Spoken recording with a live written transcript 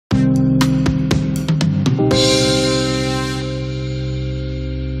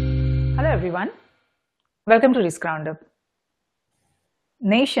everyone. Welcome to Risk Roundup.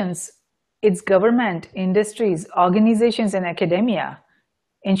 Nations, its government, industries, organizations, and academia,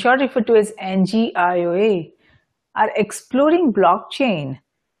 in short referred to as NGIOA, are exploring blockchain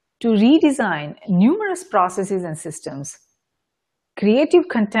to redesign numerous processes and systems. Creative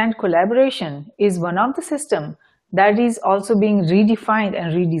content collaboration is one of the systems that is also being redefined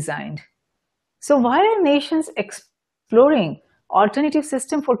and redesigned. So why are nations exploring alternative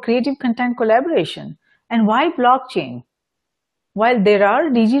system for creative content collaboration, and why blockchain? While there are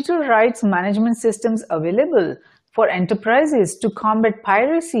digital rights management systems available for enterprises to combat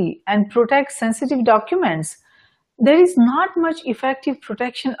piracy and protect sensitive documents, there is not much effective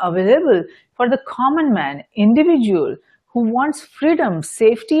protection available for the common man, individual, who wants freedom,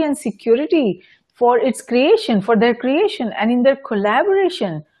 safety, and security for their creation, and in their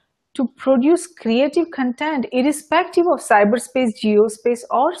collaboration to produce creative content irrespective of cyberspace, geospace,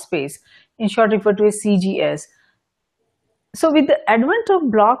 or space, in short referred to as CGS. So with the advent of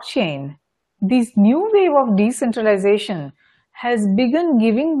blockchain, this new wave of decentralization has begun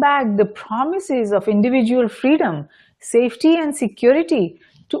giving back the promises of individual freedom, safety, and security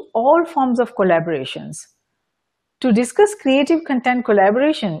to all forms of collaborations. To discuss creative content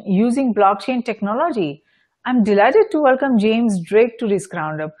collaboration using blockchain technology, I'm delighted to welcome James Drake to Risk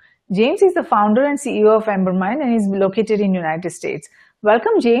Roundup. James is the founder and CEO of Embermind and is located in the United States.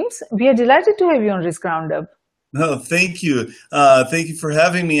 Welcome, James. We are delighted to have you on Risk Roundup. No, thank you. Thank you for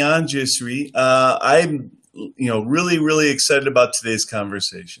having me on, Jayshree. I'm really excited about today's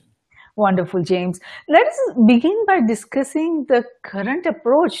conversation. Wonderful, James. Let us begin by discussing the current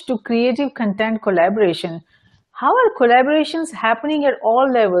approach to creative content collaboration. How are collaborations happening at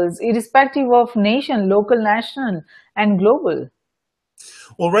all levels, irrespective of nation, local, national, and global?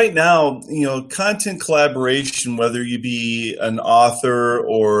 Well, right now, content collaboration, whether you be an author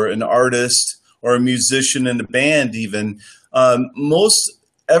or an artist or a musician in a band even,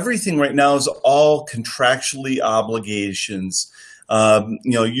 everything right now is all contractually obligations,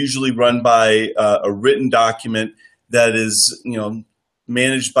 usually run by a written document that is,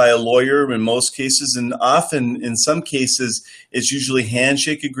 managed by a lawyer in most cases, and often in some cases it's usually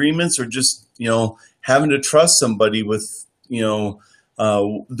handshake agreements or just, having to trust somebody with,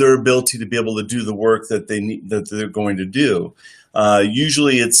 their ability to be able to do the work that they're going to do.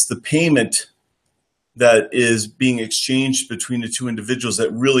 Usually it's the payment that is being exchanged between the two individuals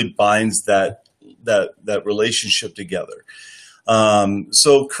that really binds that relationship together.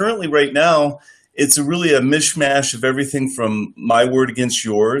 So currently right now, it's really a mishmash of everything from my word against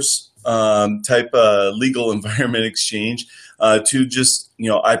yours type of legal environment exchange to just,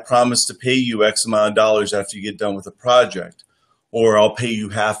 I promise to pay you X amount of dollars after you get done with a project, or I'll pay you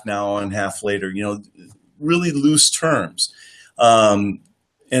half now and half later, really loose terms. And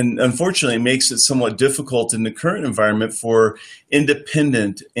unfortunately, it makes it somewhat difficult in the current environment for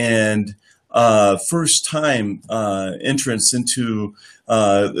independent and first-time entrants into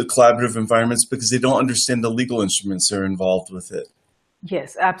the collaborative environments because they don't understand the legal instruments that are involved with it.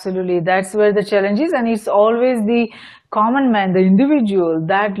 Yes, absolutely. That's where the challenge is, and it's always the common man, the individual,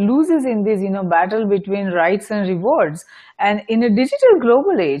 that loses in this, battle between rights and rewards. And in a digital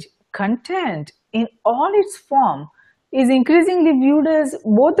global age, content in all its form is increasingly viewed as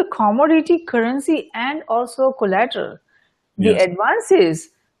both the commodity, currency, and also collateral. The Yes. advances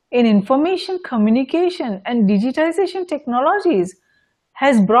in information communication and digitization technologies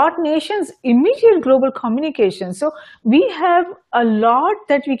has brought nations immediate global communication. So we have a lot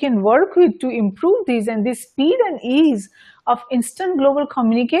that we can work with to improve these, and this speed and ease of instant global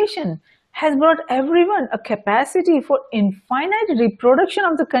communication has brought everyone a capacity for infinite reproduction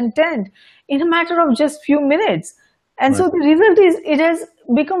of the content in a matter of just few minutes. And so Right. the result is it has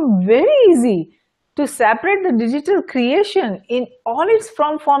become very easy to separate the digital creation in all its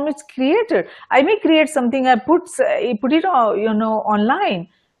from its creator. I may create something, I put it online,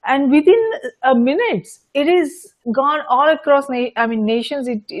 and within a minute it is gone all across nations.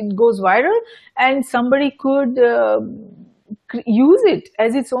 It goes viral, and somebody could use it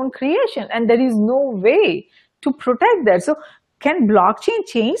as its own creation, and there is no way to protect that. So can blockchain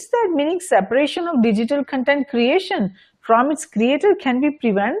change that, meaning separation of digital content creation from its creator? Can we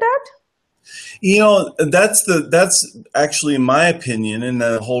prevent that? That's actually, in my opinion, and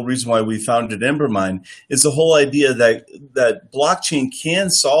the whole reason why we founded Embermind, is the whole idea that blockchain can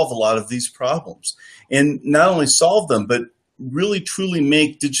solve a lot of these problems, and not only solve them, but really truly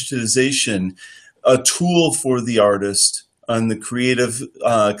make digitization a tool for the artist and the creative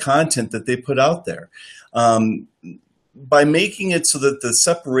content that they put out there. by making it so that the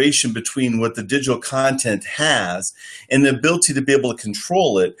separation between what the digital content has and the ability to be able to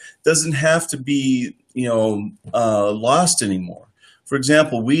control it doesn't have to be, lost anymore. For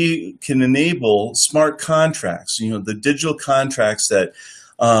example, we can enable smart contracts, the digital contracts that,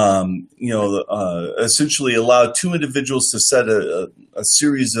 essentially allow two individuals to set a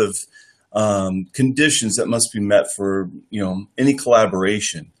series of conditions that must be met for, any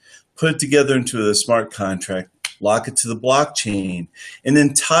collaboration. Put it together into a smart contract, lock it to the blockchain, and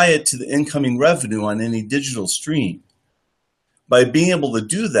then tie it to the incoming revenue on any digital stream. By being able to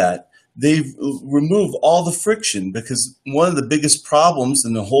do that, they've removed all the friction, because one of the biggest problems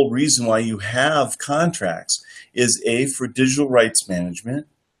and the whole reason why you have contracts is A, for digital rights management,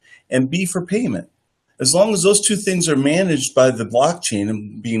 and B, for payment. As long as those two things are managed by the blockchain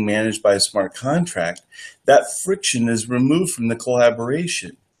and being managed by a smart contract, that friction is removed from the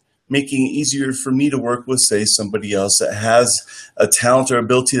collaboration, making it easier for me to work with, say, somebody else that has a talent or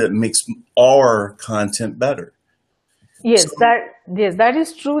ability that makes our content better. Yes, that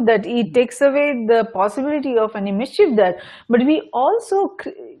is true, that it takes away the possibility of any mischief there. But we also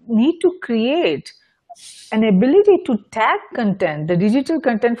need to create an ability to tag content, the digital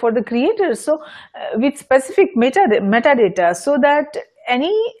content for the creators, so with specific metadata, so that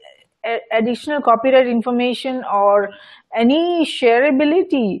any additional copyright information or any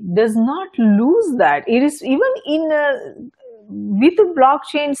shareability does not lose that. It is even with a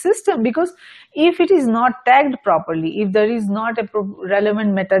blockchain system, because if it is not tagged properly, if there is not a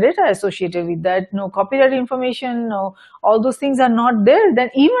relevant metadata associated with that, no copyright information, no, all those things are not there, then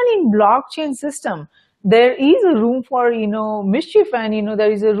even in blockchain system, there is a room for, mischief, and,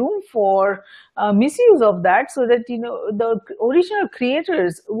 there is a room for misuse of that, so that, the original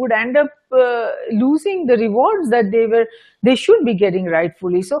creators would end up losing the rewards that they should be getting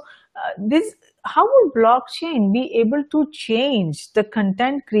rightfully. So how would blockchain be able to change the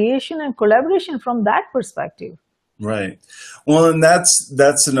content creation and collaboration from that perspective? Right. Well, and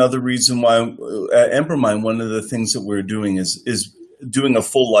that's another reason why at Embermind, one of the things that we're doing is doing a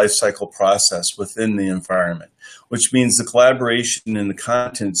full life cycle process within the environment, which means the collaboration and the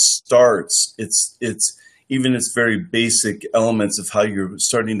content starts, it's even its very basic elements of how you're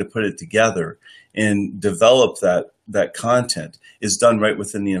starting to put it together and develop that content is done right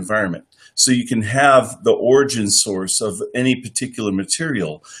within the environment. So you can have the origin source of any particular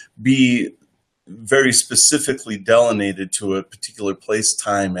material be very specifically delineated to a particular place,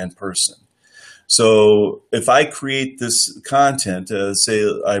 time, and person. So if I create this content, say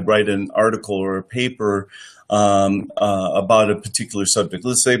I write an article or a paper about a particular subject,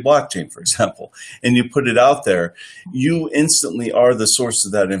 let's say blockchain, for example, and you put it out there, you instantly are the source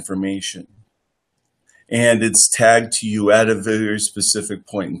of that information. And it's tagged to you at a very specific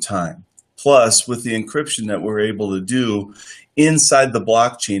point in time. Plus, with the encryption that we're able to do inside the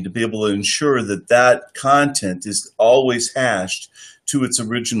blockchain to be able to ensure that that content is always hashed to its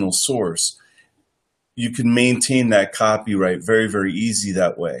original source, you can maintain that copyright very, very easy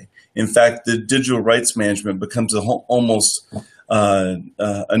that way. In fact, the digital rights management becomes almost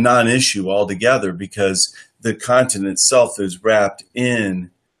a non-issue altogether, because the content itself is wrapped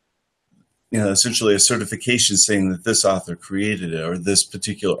in essentially a certification saying that this author created it or this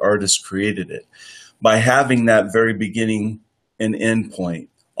particular artist created it. By having that very beginning and end point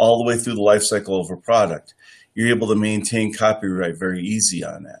all the way through the life cycle of a product, you're able to maintain copyright very easy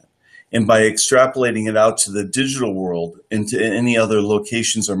on that. And by extrapolating it out to the digital world and to any other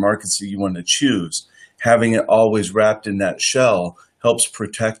locations or markets that you want to choose, having it always wrapped in that shell helps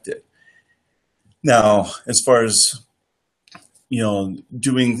protect it. Now, as far as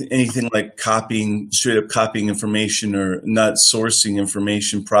doing anything like straight up copying information or not sourcing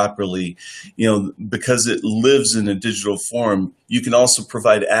information properly, because it lives in a digital form, you can also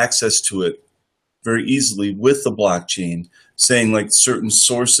provide access to it very easily with the blockchain, saying like certain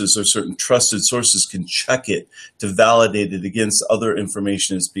sources or certain trusted sources can check it to validate it against other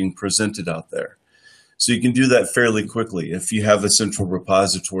information that's being presented out there. So you can do that fairly quickly. If you have a central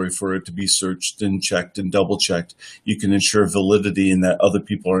repository for it to be searched and checked and double checked, you can ensure validity and that other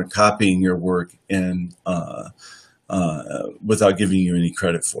people aren't copying your work and without giving you any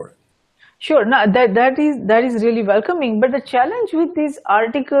credit for it. Sure, no, that is really welcoming. But the challenge with these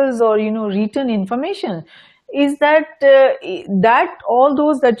articles or written information is that all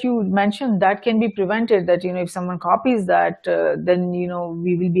those that you mentioned, that can be prevented. That if someone copies that, then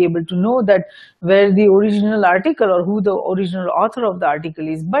we will be able to know that where the original article or who the original author of the article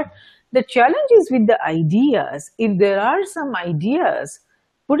is. But the challenge is with the ideas. If there are some ideas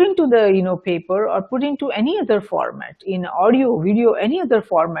put into the paper or put into any other format, in audio, video, any other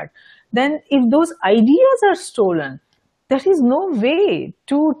format, then if those ideas are stolen, there is no way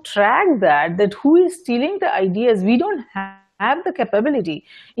to track that who is stealing the ideas. We don't have the capability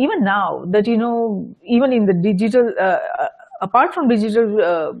even now that, even in the digital, apart from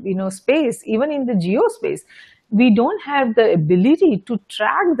digital, space, even in the geo space, we don't have the ability to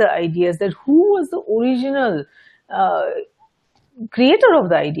track the ideas, that who was the original creator of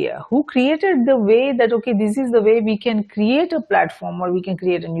the idea, who created the way that, okay, this is the way we can create a platform, or we can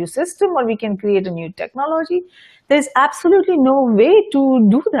create a new system, or we can create a new technology. There's absolutely no way to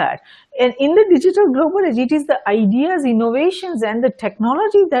do that. And in the digital global age, it is the ideas, innovations, and the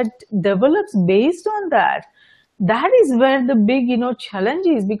technology that develops based on that. That is where the big, challenge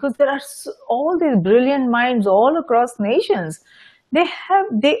is, because there are all these brilliant minds all across nations. They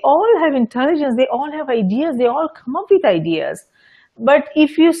all have intelligence, they all have ideas, they all come up with ideas. But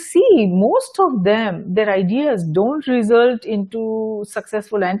if you see, most of them, their ideas don't result into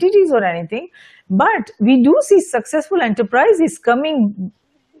successful entities or anything. But we do see successful enterprises coming,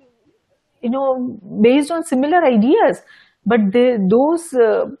 based on similar ideas. But those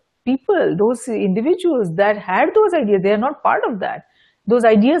people, those individuals that had those ideas, they are not part of that. Those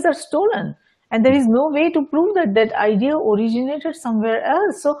ideas are stolen. And there is no way to prove that idea originated somewhere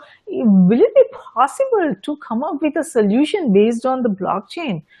else. So will it be possible to come up with a solution based on the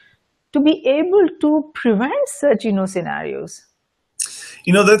blockchain to be able to prevent such, scenarios?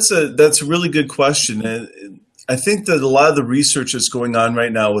 That's a really good question. I think that a lot of the research that's going on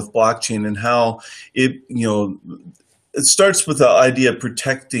right now with blockchain and how it starts with the idea of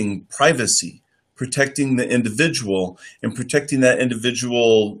protecting privacy, protecting the individual, and protecting that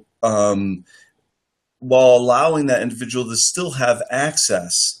individual while allowing that individual to still have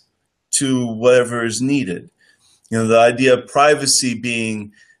access to whatever is needed. The idea of privacy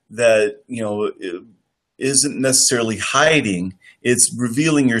being that, it isn't necessarily hiding, it's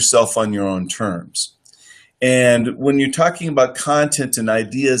revealing yourself on your own terms. And when you're talking about content and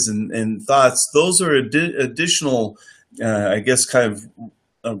ideas and thoughts, those are additional, I guess, kind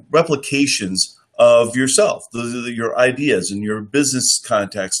of replications of yourself. Those are your ideas and your business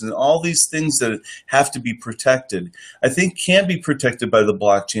contacts and all these things that have to be protected, I think can be protected by the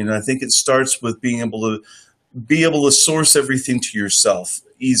blockchain. And I think it starts with being able to source everything to yourself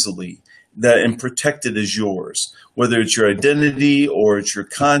easily, and protect it as yours, whether it's your identity or it's your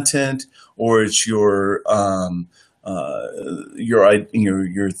content or it's your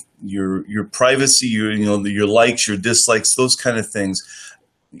privacy, your likes, your dislikes, those kind of things.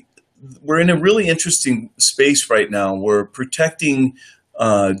 We're in a really interesting space right now where protecting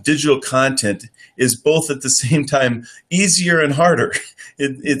digital content is both at the same time easier and harder.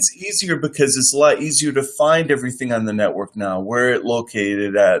 It's easier because it's a lot easier to find everything on the network now, where it's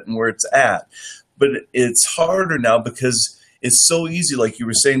located at and where it's at. But it's harder now because it's so easy. Like you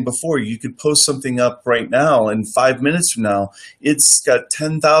were saying before, you could post something up right now, and 5 minutes from now, it's got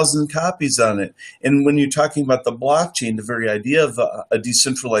 10,000 copies on it. And when you're talking about the blockchain, the very idea of a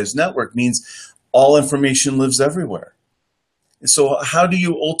decentralized network means all information lives everywhere. So how do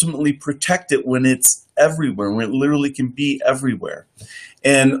you ultimately protect it when it's everywhere, when it literally can be everywhere?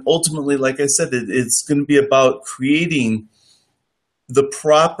 And ultimately, like I said, it's going to be about creating the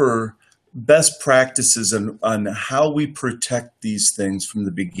proper best practices on how we protect these things from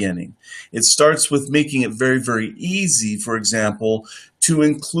the beginning. It starts with making it very, very easy, for example, to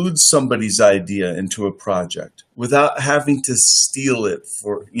include somebody's idea into a project without having to steal it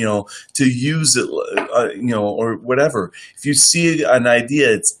to use it, or whatever. If you see an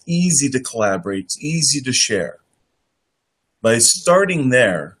idea, it's easy to collaborate, it's easy to share. By starting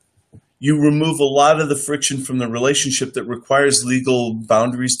there, you remove a lot of the friction from the relationship that requires legal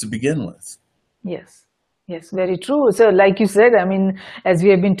boundaries to begin with. Yes, very true. So like you said, as we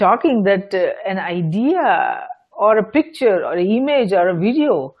have been talking, that an idea or a picture or an image or a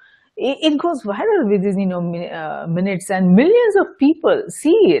video, it goes viral within minutes, and millions of people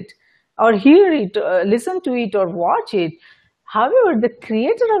see it or hear it, listen to it or watch it. However, the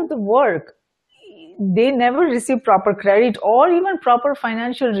creator of the work, they never receive proper credit or even proper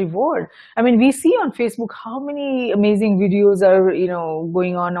financial reward. We see on Facebook how many amazing videos are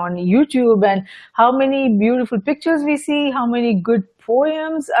going on YouTube, and how many beautiful pictures we see, how many good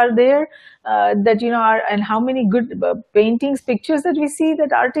poems are there and how many good paintings, pictures that we see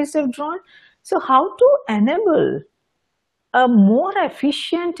that artists have drawn. So how to enable a more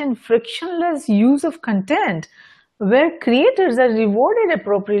efficient and frictionless use of content where creators are rewarded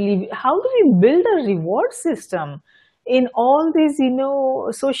appropriately? How do we build a reward system in all these,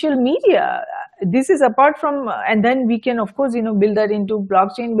 social media? this is apart from, and then we can of course build that into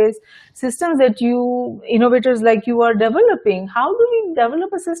blockchain based systems that you innovators like you are developing. How do we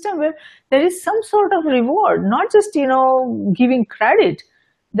develop a system where there is some sort of reward, not just giving credit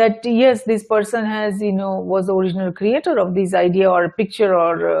that yes, this person has was the original creator of this idea or picture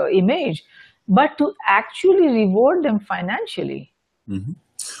or image, but to actually reward them financially? Mm-hmm.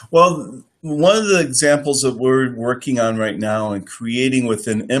 Well, one of the examples that we're working on right now and creating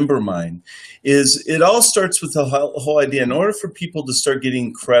within Embermind is it all starts with the whole idea. In order for people to start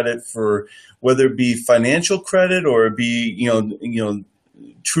getting credit for whether it be financial credit or it be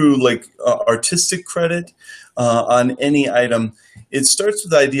true like artistic credit on any item, it starts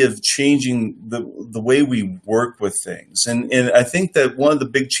with the idea of changing the way we work with things. And I think that one of the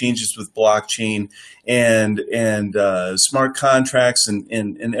big changes with blockchain and smart contracts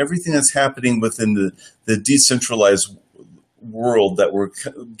and everything that's happening within the decentralized world that we're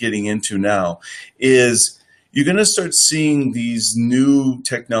getting into now is you're going to start seeing these new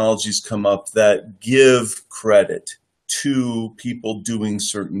technologies come up that give credit to people doing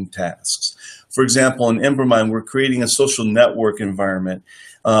certain tasks. For example, in Embermind, we're creating a social network environment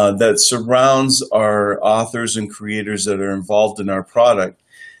that surrounds our authors and creators that are involved in our product,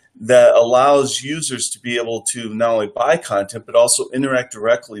 that allows users to be able to not only buy content, but also interact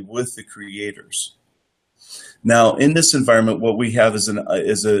directly with the creators. Now, in this environment, what we have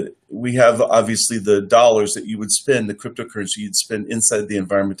we have obviously the dollars that you would spend, the cryptocurrency you'd spend inside the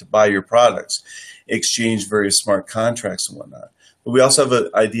environment to buy your products, exchange various smart contracts and whatnot. But we also have an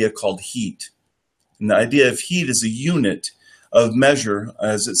idea called heat. And the idea of heat is a unit of measure,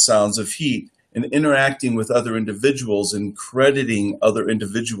 as it sounds, of heat, and interacting with other individuals and crediting other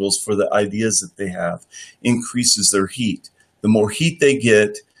individuals for the ideas that they have increases their heat. The more heat they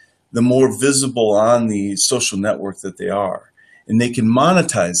get, the more visible on the social network that they are. And they can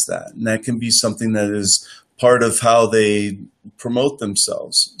monetize that. And that can be something that is part of how they promote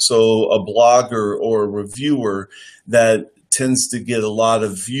themselves. So a blogger or a reviewer that tends to get a lot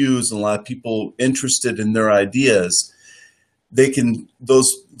of views and a lot of people interested in their ideas, they can, those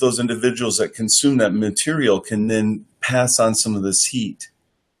individuals that consume that material can then pass on some of this heat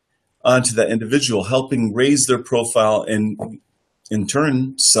onto that individual, helping raise their profile and in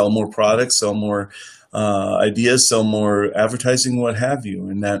turn sell more products, sell more ideas, sell more advertising, what have you,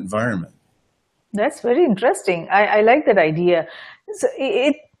 in that environment. That's very interesting. I like that idea. So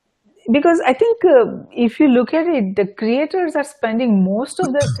because I think if you look at it, the creators are spending most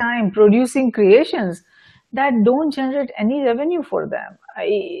of their time producing creations that don't generate any revenue for them.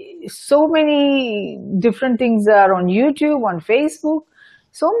 So many different things are on YouTube, on Facebook.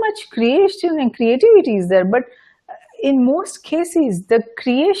 So much creation and creativity is there, but in most cases, the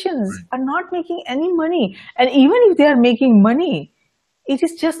creations are not making any money. And even if they are making money, it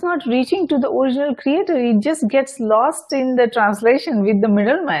is just not reaching to the original creator. It just gets lost in the translation with the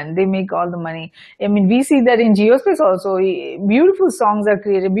middleman. They make all the money. I mean, we see that in Geospace also. Beautiful songs are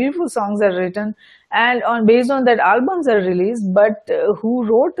created, beautiful songs are written, and based on that, albums are released. But who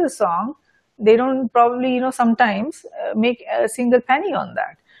wrote the song, they don't probably, sometimes make a single penny on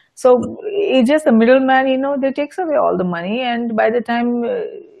that. So it's just the middleman, they takes away all the money, and by the time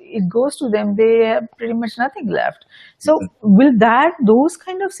it goes to them, they have pretty much nothing left. So will those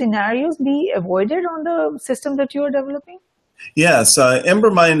kind of scenarios be avoided on the system that you are developing? Yes,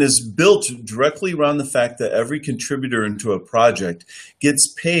 Embermind is built directly around the fact that every contributor into a project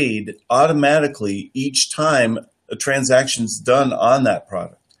gets paid automatically each time a transaction is done on that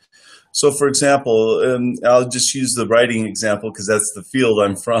product. So, for example, I'll just use the writing example because that's the field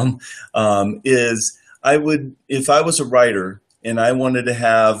I'm from, if I was a writer and I wanted to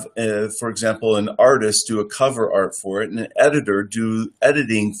have, for example, an artist do a cover art for it and an editor do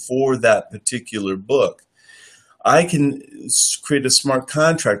editing for that particular book, I can create a smart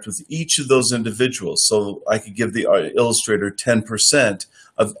contract with each of those individuals. So I could give the illustrator 10%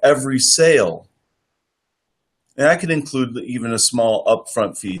 of every sale. And I could include even a small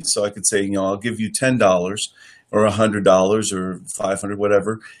upfront fee. So I could say, I'll give you $10 or $100 or $500,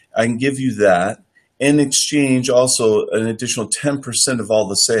 whatever. I can give you that in exchange also an additional 10% of all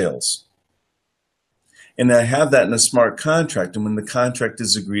the sales. And I have that in a smart contract. And when the contract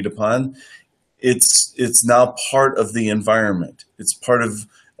is agreed upon, it's now part of the environment. It's part of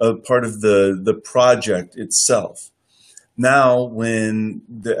the project itself. Now, when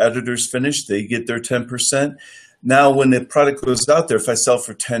the editors finish, they get their 10%. Now, when the product goes out there, if I sell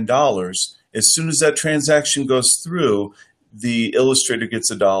for $10, as soon as that transaction goes through, the illustrator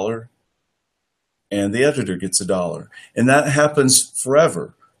gets $1 and the editor gets $1. And that happens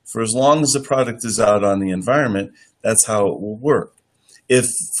forever. For as long as the product is out on the environment, that's how it will work. If,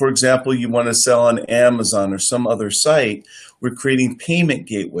 for example, you want to sell on Amazon or some other site, we're creating payment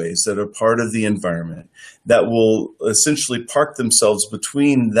gateways that are part of the environment that will essentially park themselves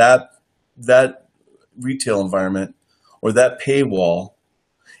between that retail environment or that paywall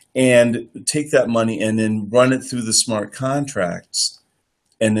and take that money and then run it through the smart contracts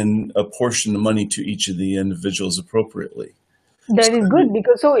and then apportion the money to each of the individuals appropriately. That is good,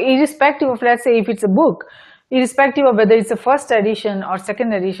 because so irrespective of, let's say, if it's a book, irrespective of whether it's a first edition or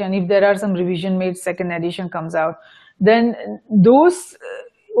second edition, if there are some revision made, second edition comes out, then those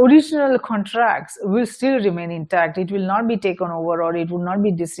original contracts will still remain intact. It will not be taken over or it will not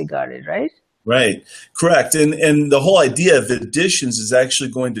be disregarded, right? Right, correct. And the whole idea of editions is actually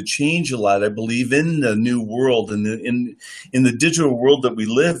going to change a lot, I believe, in the new world, in the digital world that we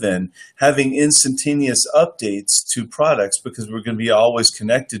live in, having instantaneous updates to products, because we're going to be always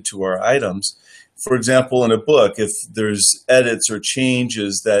connected to our items. For example, in a book, if there's edits or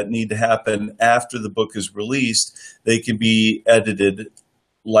changes that need to happen after the book is released, they can be edited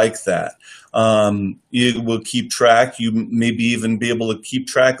like that. You will keep track. You maybe even be able to keep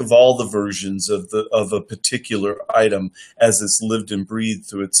track of all the versions of a particular item as it's lived and breathed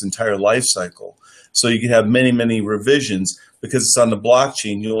through its entire life cycle. So you can have many, many revisions. Because it's on the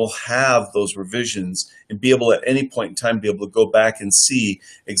blockchain, you'll have those revisions and be able at any point in time be able to go back and see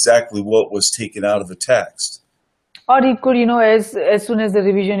exactly what was taken out of the text. Or it could, as soon as the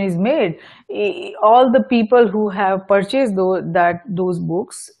revision is made, all the people who have purchased those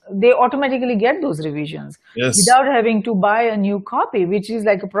books, they automatically get those revisions. Yes. Without having to buy a new copy, which is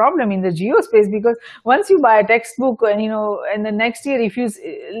like a problem in the geospace, because once you buy a textbook and the next year, if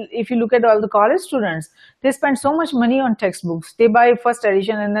you look at all the college students, they spend so much money on textbooks. They buy first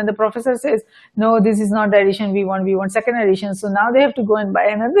edition and then the professor says, no, this is not the edition we want second edition. So now they have to go and buy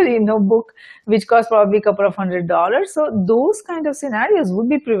another book, which costs probably a couple of $100. So those kind of scenarios would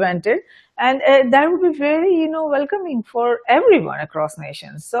be prevented. And that would be very, welcoming for everyone across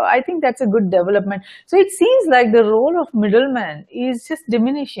nations. So I think that's a good development. So it seems like the role of middleman is just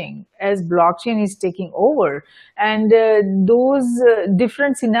diminishing as blockchain is taking over. And those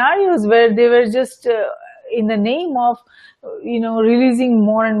different scenarios where they were just in the name of, releasing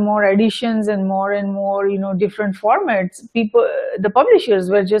more and more editions and more, different formats, the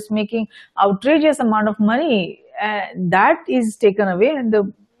publishers were just making outrageous amount of money. That is taken away and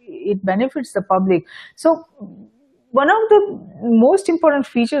it benefits the public. So one of the most important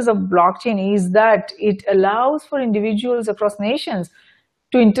features of blockchain is that it allows for individuals across nations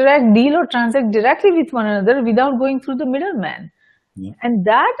to interact, deal, or transact directly with one another without going through the middleman. Yeah. And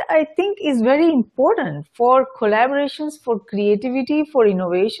that, I think, is very important for collaborations, for creativity, for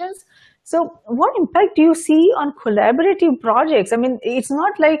innovations. So what impact do you see on collaborative projects? I mean, it's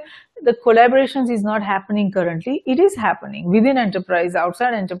not like the collaborations is not happening currently. It is happening within enterprise,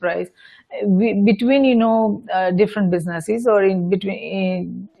 outside enterprise, between, different businesses, or in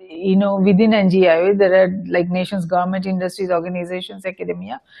between, within NGIOA. There are like nations, government, industries, organizations,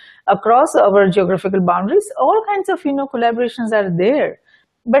 academia, across our geographical boundaries. All kinds of, collaborations are there.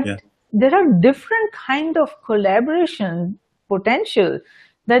 But there are different kind of collaboration potential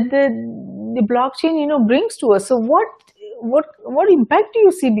that the blockchain, brings to us. So what impact do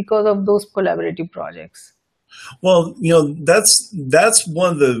you see because of those collaborative projects? Well, that's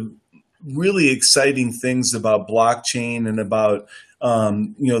one of the really exciting things about blockchain and about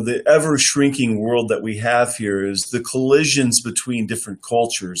the ever-shrinking world that we have here is the collisions between different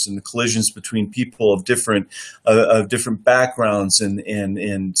cultures and the collisions between people of different backgrounds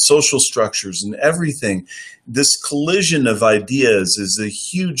and social structures and everything. This collision of ideas is a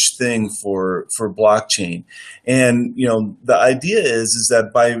huge thing for blockchain. And the idea is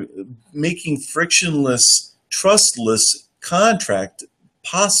that by making frictionless, trustless contract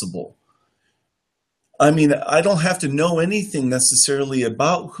possible, I mean, I don't have to know anything necessarily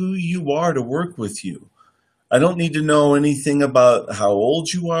about who you are to work with you. I don't need to know anything about how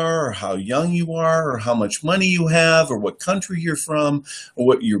old you are or how young you are or how much money you have or what country you're from or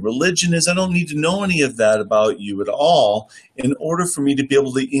what your religion is. I don't need to know any of that about you at all in order for me to be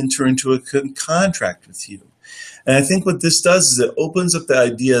able to enter into a contract with you. And I think what this does is it opens up the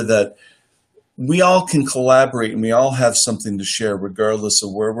idea that we all can collaborate and we all have something to share regardless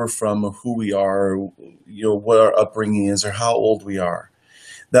of where we're from or who we are, or, what our upbringing is or how old we are.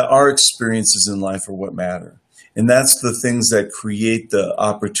 That our experiences in life are what matter. And that's the things that create the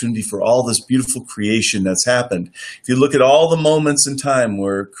opportunity for all this beautiful creation that's happened. If you look at all the moments in time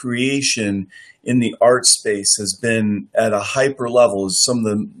where creation in the art space has been at a hyper level, some of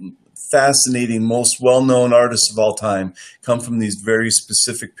the fascinating, most well-known artists of all time come from these very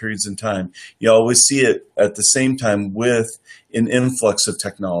specific periods in time. You always see it at the same time with an influx of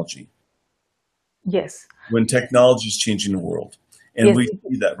technology. Yes. When technology is changing the world. And Yes. we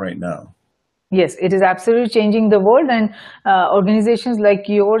see that right now. Yes, it is absolutely changing the world, and organizations like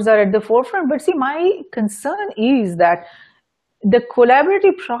yours are at the forefront. But see, my concern is that the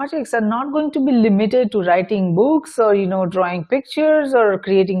collaborative projects are not going to be limited to writing books or, drawing pictures or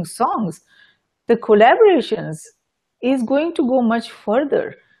creating songs. The collaborations is going to go much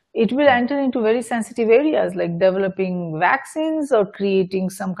further. It will enter into very sensitive areas like developing vaccines or creating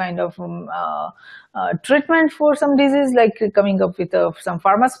some kind of treatment for some disease, like coming up with some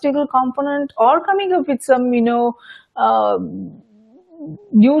pharmaceutical component, or coming up with some, uh,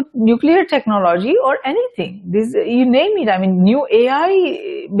 new nuclear technology or anything. This, you name it. I mean, new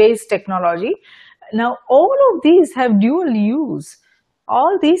AI based technology. Now, all of these have dual use.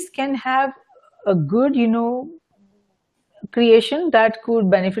 All these can have a good, creation that could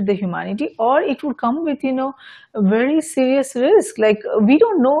benefit the humanity, or it would come with, a very serious risk. Like, we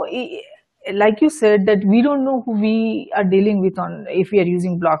don't know, like you said, that we don't know who we are dealing with on if we are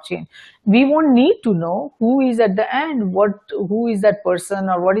using blockchain. We won't need to know who is at the end, who is that person,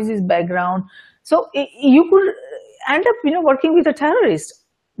 or what is his background. So you could end up, working with a terrorist.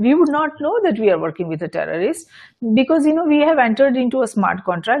 We would not know that we are working with a terrorist, because we have entered into a smart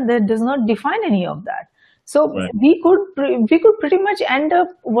contract that does not define any of that. So Right. we could pretty much end up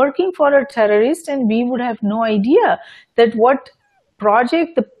working for a terrorist, and we would have no idea that what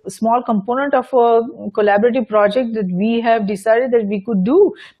project, the small component of a collaborative project that we have decided that we could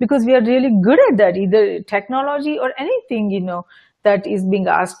do, because we are really good at that, either technology or anything, that is being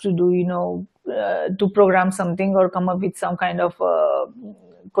asked to do, to program something or come up with some kind of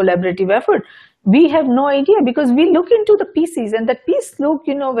collaborative effort. We have no idea, because we look into the pieces, and that piece look,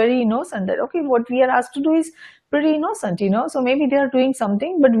 very innocent, that okay, what we are asked to do is pretty innocent, so maybe they are doing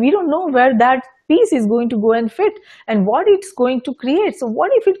something, but we don't know where that piece is going to go and fit, and what it's going to create. So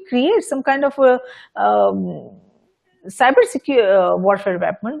what if it creates some kind of a cyber secure warfare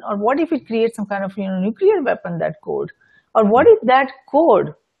weapon, or what if it creates some kind of nuclear weapon, that code, or what if that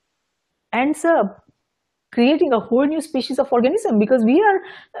code ends up creating a whole new species of organism? Because we are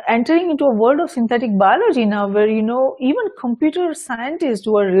entering into a world of synthetic biology now, where even computer scientists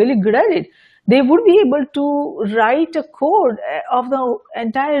who are really good at it, they would be able to write a code of the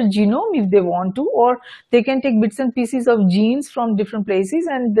entire genome if they want to, or they can take bits and pieces of genes from different places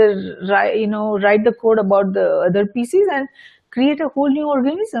and write the code about the other pieces and create a whole new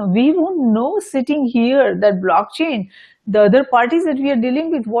organism. We won't know sitting here that blockchain, the other parties that we are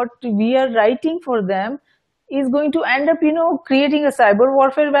dealing with, what we are writing for them is going to end up, creating a cyber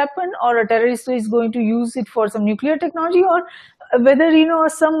warfare weapon, or a terrorist is going to use it for some nuclear technology, or whether,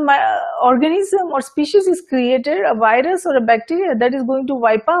 some organism or species is created, a virus or a bacteria that is going to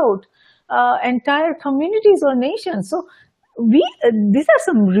wipe out entire communities or nations. So these are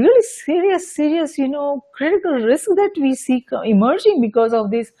some really serious, critical risks that we see emerging because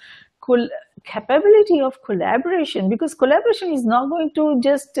of this capability of collaboration, because collaboration is not going to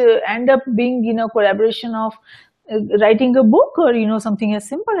just end up being, collaboration of writing a book or, something as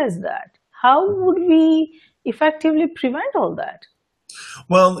simple as that. How would we effectively prevent all that?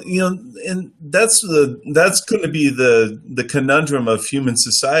 Well, and that's going to be the conundrum of human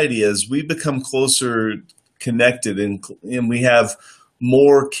society as we become closer connected, and we have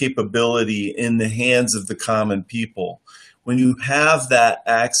more capability in the hands of the common people. When you have that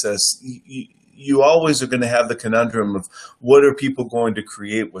access, you always are going to have the conundrum of what are people going to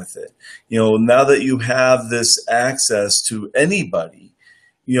create with it. Now that you have this access to anybody,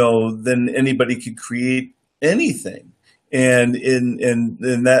 then anybody can create anything. And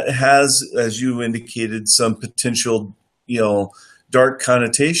that has, as you indicated, some potential, dark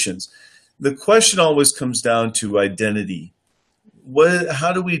connotations. The question always comes down to identity.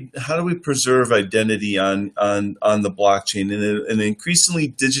 How do we preserve identity on the blockchain in an increasingly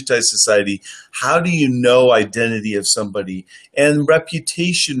digitized society? How do you know identity of somebody and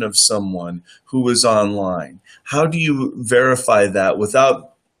reputation of someone who is online? How do you verify that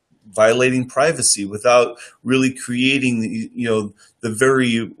without violating privacy, without really creating the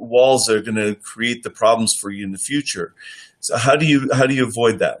very walls that are going to create the problems for you in the future? So how do you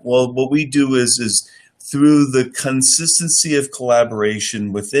avoid that? Well, what we do is through the consistency of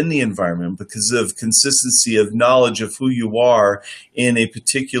collaboration within the environment, because of consistency of knowledge of who you are in a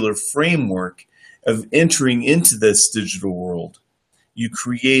particular framework of entering into this digital world, you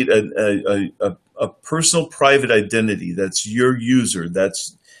create a personal private identity that's your user,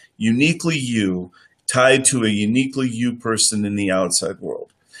 that's uniquely you, tied to a uniquely you person in the outside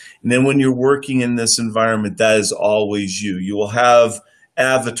world. And then when you're working in this environment, that is always you. You will have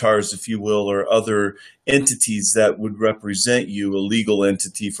avatars, if you will, or other entities that would represent you, a legal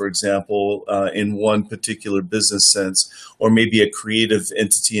entity, for example, in one particular business sense, or maybe a creative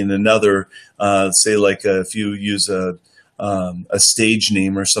entity in another, say like if you use a stage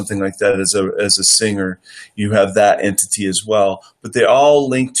name or something like that as a singer, you have that entity as well. But they all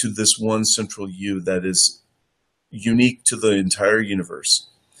link to this one central you that is unique to the entire universe.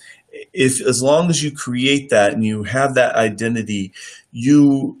 If as long as you create that and you have that identity,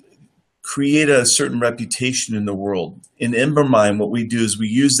 you create a certain reputation in the world. In Embermind, what we do is we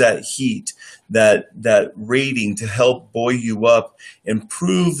use that heat, that rating to help buoy you up and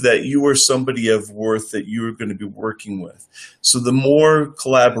prove that you are somebody of worth that you are going to be working with. So the more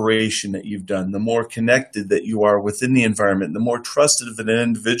collaboration that you've done, the more connected that you are within the environment, the more trusted of an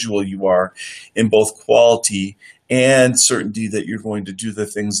individual you are in both quality and certainty that you're going to do the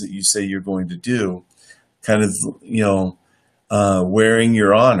things that you say you're going to do, kind of, wearing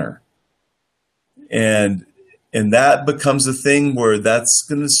your honor. And that becomes a thing where that's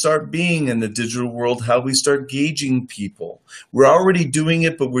going to start being in the digital world how we start gauging people. We're already doing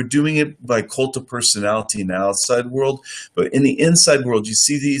it, but we're doing it by cult of personality in the outside world. But in the inside world, you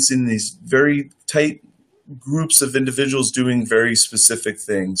see these in these very tight groups of individuals doing very specific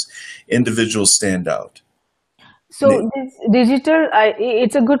things. Individuals stand out. So this digital,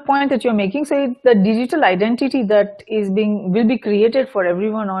 it's a good point that you're making. So it's the digital identity that will be created for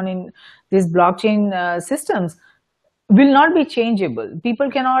everyone on in these blockchain systems will not be changeable.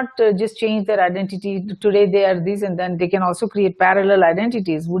 People cannot just change their identity. Today they are this, and then they can also create parallel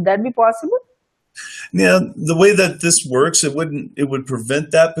identities. Would that be possible? Yeah, the way that this works, it would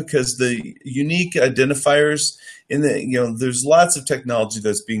prevent that, because the unique identifiers there's lots of technology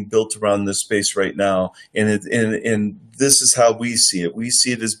that's being built around this space right now, and this is how we see it. We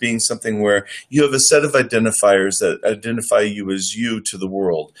see it as being something where you have a set of identifiers that identify you as you to the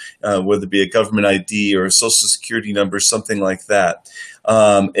world, whether it be a government ID or a social security number, something like that.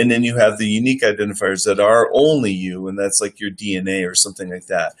 And then you have the unique identifiers that are only you, and that's like your DNA or something like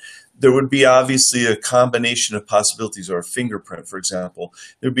that. There would be obviously a combination of possibilities, or a fingerprint, for example.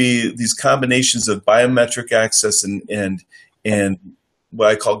 There'd be these combinations of biometric access and what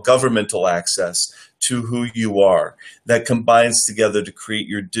I call governmental access to who you are that combines together to create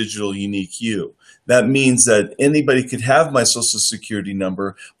your digital unique you. That means that anybody could have my social security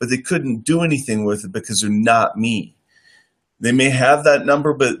number, but they couldn't do anything with it because they're not me. They may have that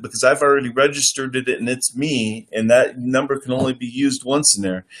number, but because I've already registered it and it's me, and that number can only be used once in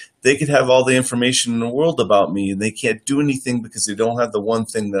there, they could have all the information in the world about me, and they can't do anything because they don't have the one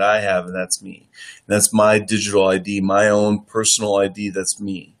thing that I have, and that's me. And that's my digital ID, my own personal ID, that's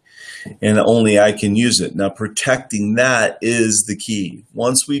me. And only I can use it. Now, protecting that is the key.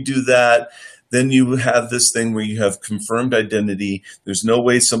 Once we do that, then you have this thing where you have confirmed identity. There's no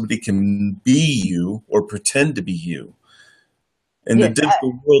way somebody can be you or pretend to be you. In the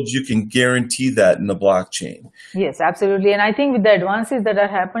digital world, you can guarantee that in the blockchain. Yes, absolutely. And I think with the advances that are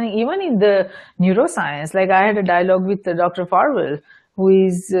happening, even in the neuroscience, like I had a dialogue with Dr. Farwell, who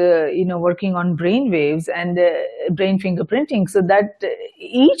is working on brain waves and brain fingerprinting, so that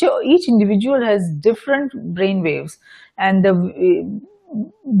each individual has different brain waves, and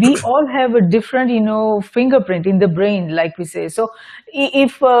we all have a different fingerprint in the brain, like we say. So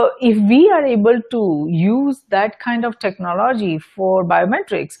if we are able to use that kind of technology for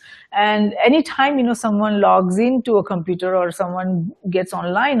biometrics, and anytime someone logs into a computer, or someone gets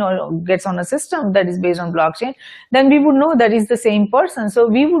online or gets on a system that is based on blockchain, then we would know that is the same person. So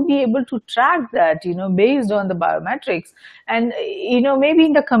we would be able to track that based on the biometrics. And maybe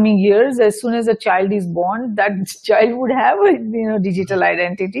in the coming years, as soon as a child is born, that child would have a digital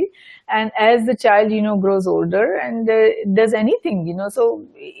identity. And as the child grows older and does anything, so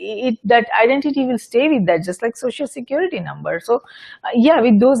that identity will stay with that, just like social security number. So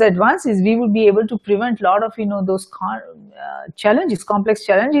with those advances, we would be able to prevent a lot of those challenges, complex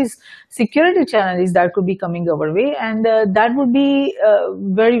challenges, security challenges that could be coming our way, and that would be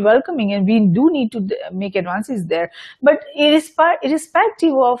very welcoming. And we do need to make advances there. But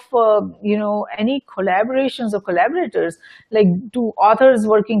irrespective of any collaborations or collaborators, like two authors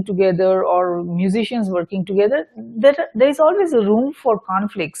working together or musicians working together, there is always a room for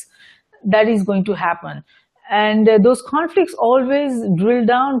conflicts that is going to happen. And those conflicts always drill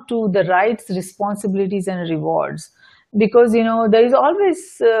down to the rights, responsibilities, and rewards. Because, there is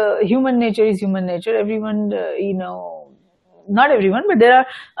always, human nature is human nature. Everyone, not everyone, but there are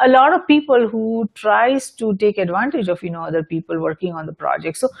a lot of people who tries to take advantage of other people working on the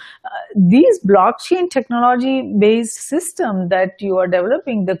project. So these blockchain technology based system that you are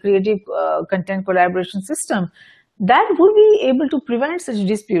developing, the creative content collaboration system, that would be able to prevent such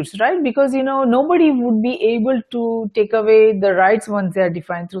disputes, right? Because nobody would be able to take away the rights once they are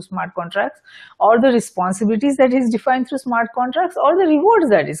defined through smart contracts, or the responsibilities that is defined through smart contracts, or the rewards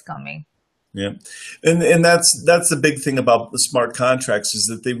that is coming. Yeah, and that's the big thing about the smart contracts, is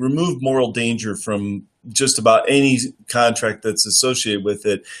that they remove moral danger from just about any contract that's associated with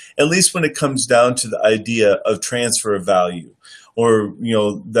it, at least when it comes down to the idea of transfer of value, or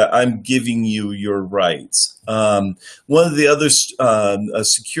that I'm giving you your rights. One of the other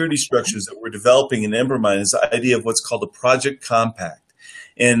security structures that we're developing in Embermine is the idea of what's called a project compact.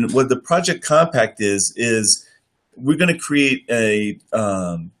 And what the project compact is we're going to create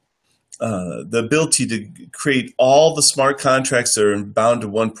the ability to create all the smart contracts that are bound to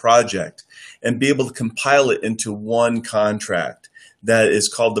one project and be able to compile it into one contract that is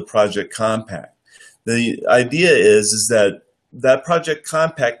called the project compact. The idea is that project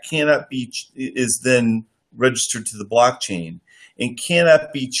compact is then registered to the blockchain and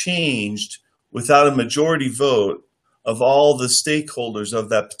cannot be changed without a majority vote of all the stakeholders of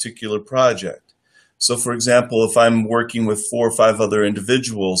that particular project. So for example, if I'm working with 4 or 5 other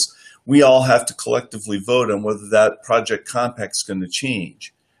individuals, we all have to collectively vote on whether that project compact is going to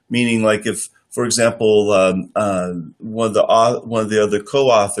change. Meaning, like if, for example, one of the other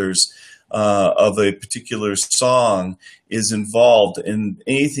co-authors of a particular song is involved, and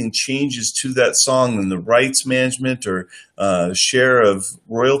anything changes to that song and the rights management or share of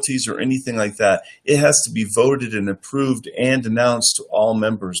royalties or anything like that, it has to be voted and approved and announced to all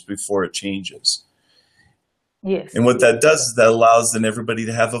members before it changes. Yes. And what that does is that allows then everybody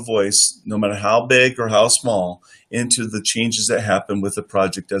to have a voice, no matter how big or how small, into the changes that happen with the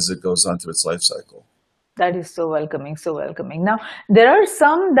project as it goes on through its life cycle. That is so welcoming, so welcoming. Now, there are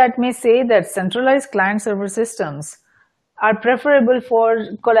some that may say that centralized client-server systems are preferable for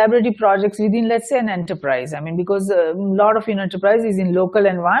collaborative projects within, let's say, an enterprise. I mean, because a lot of enterprises in local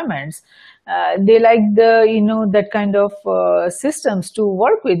environments, they like that kind of systems to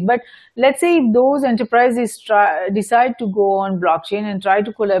work with. But let's say if those enterprises decide to go on blockchain and try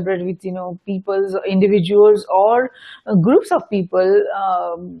to collaborate with individuals or groups of people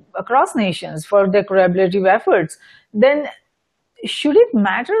across nations for their collaborative efforts, then should it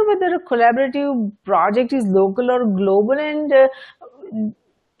matter whether a collaborative project is local or global? And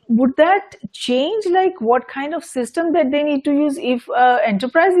would that change like what kind of system that they need to use? If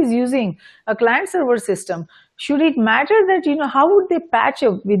enterprise is using a client server system, should it matter that how would they patch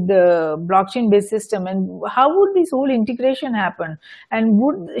up with the blockchain based system, and how would this whole integration happen?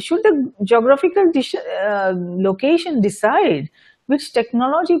 And should the geographical location decide which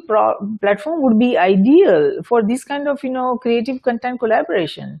technology platform would be ideal for this kind of creative content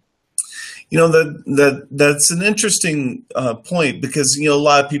collaboration? That's an interesting point, because a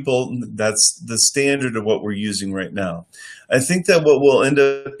lot of people, that's the standard of what we're using right now. I think that what will end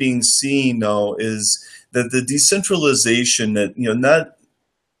up being seen though is that the decentralization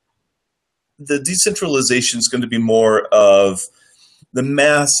decentralization is going to be more of the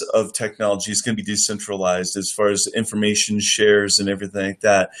mass of technology is going to be decentralized as far as information shares and everything like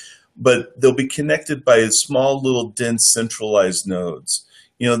that, but they'll be connected by small little dense centralized nodes.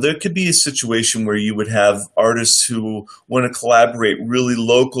 There could be a situation where you would have artists who want to collaborate really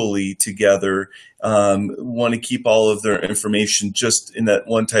locally together, want to keep all of their information just in that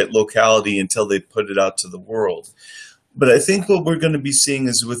one tight locality until they put it out to the world. But I think what we're going to be seeing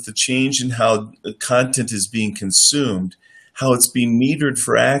is with the change in how content is being consumed, how it's being metered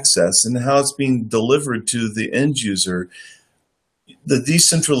for access, and how it's being delivered to the end user, the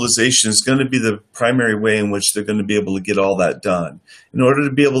decentralization is going to be the primary way in which they're going to be able to get all that done. In order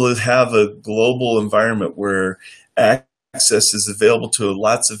to be able to have a global environment where access is available to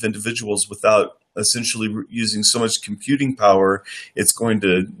lots of individuals without essentially using so much computing power, it's going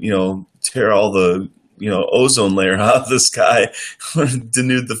to, tear all the ozone layer out of the sky,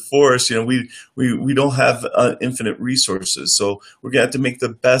 denude the forest. We don't have infinite resources, so we're going to have to make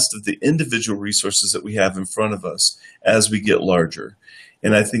the best of the individual resources that we have in front of us as we get larger.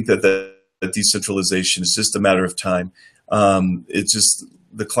 And I think that decentralization is just a matter of time. It's just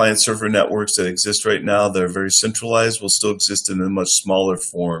the client server networks that exist right now that are very centralized will still exist in a much smaller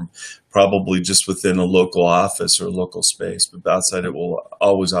form, probably just within a local office or a local space, but outside it will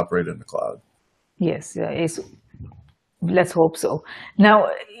always operate in the cloud. Yes, let's hope so. Now,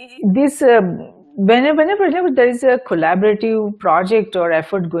 this whenever there is a collaborative project or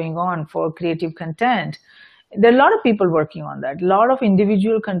effort going on for creative content, There are a lot of people working on that. A lot of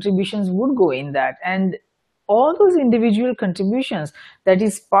individual contributions would go in that, and all those individual contributions that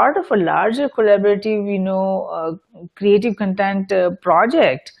is part of a larger collaborative, creative content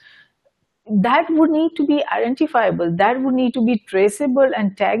project, that would need to be identifiable, that would need to be traceable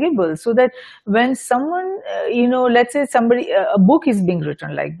and taggable, so that when someone, let's say somebody, a book is being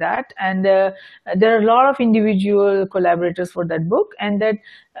written like that, and there are a lot of individual collaborators for that book, and that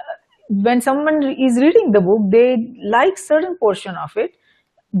when someone is reading the book, they like certain portion of it,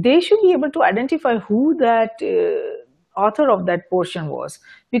 they should be able to identify who that author of that portion was,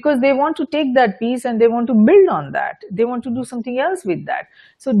 because they want to take that piece and they want to build on that, they want to do something else with that.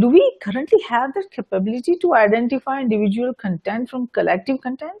 So do we currently have that capability to identify individual content from collective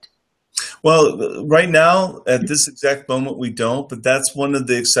content? Well, right now, at this exact moment, we don't, but that's one of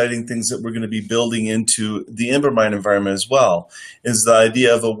the exciting things that we're going to be building into the Imbermind environment as well, is the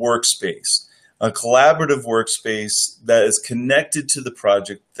idea of a workspace, a collaborative workspace that is connected to the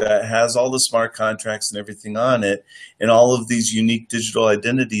project, that has all the smart contracts and everything on it, and all of these unique digital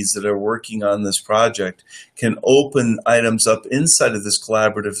identities that are working on this project can open items up inside of this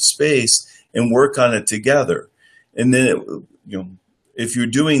collaborative space and work on it together. And then, if you're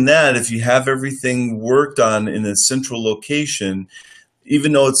doing that, if you have everything worked on in a central location,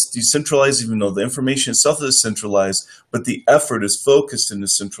 even though it's decentralized, even though the information itself is centralized, but the effort is focused in a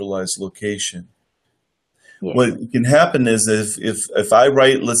centralized location. Yes. What can happen is if I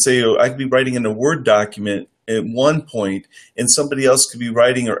write, let's say I could be writing in a Word document at one point, and somebody else could be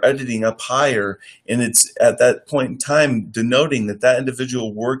writing or editing up higher, and it's at that point in time denoting that that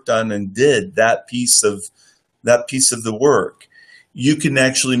individual worked on and did that piece of the work. You can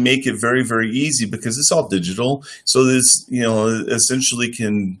actually make it very, very easy because it's all digital. So this, essentially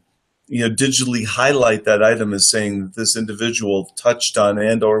can, digitally highlight that item as saying that this individual touched on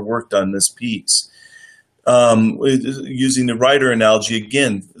and or worked on this piece. Using the writer analogy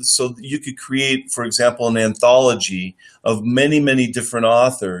again, so you could create, for example, an anthology of many, many different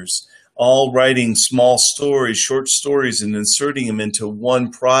authors, all writing small stories, short stories, and inserting them into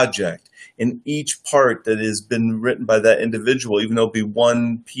one project. And each part that has been written by that individual, even though it be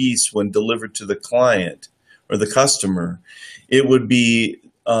one piece when delivered to the client or the customer, it would be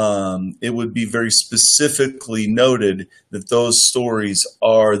very specifically noted that those stories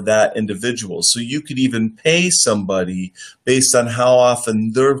are that individual. So you could even pay somebody based on how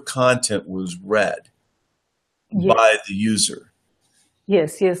often their content was read by the user.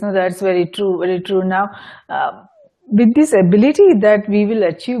 Yes, no, that's very true, very true. Now, with this ability that we will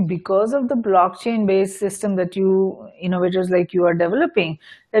achieve because of the blockchain-based system that you innovators like you are developing,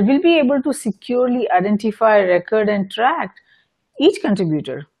 that we'll be able to securely identify, record, and track each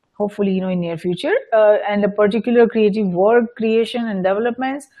contributor, hopefully, in near future, and a particular creative work creation and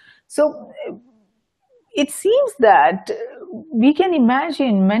developments. So it seems that we can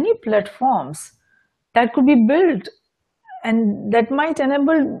imagine many platforms that could be built and that might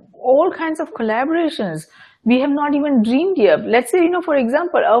enable all kinds of collaborations we have not even dreamed yet. Let's say, for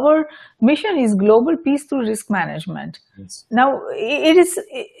example, our mission is global peace through risk management. Yes. Now, it is,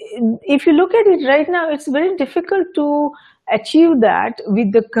 if you look at it right now, it's very difficult to achieve that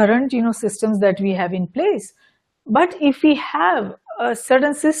with the current, systems that we have in place. But if we have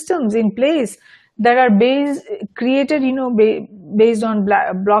certain systems in place that are created, based on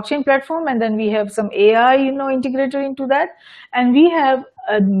blockchain platform, and then we have some AI, integrated into that, and we have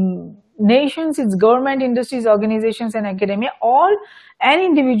nations, its government, industries, organizations, and academia, and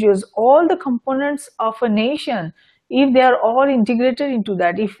individuals, all the components of a nation, if they are all integrated into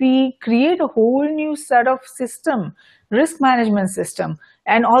that, if we create a whole new set of system, risk management system,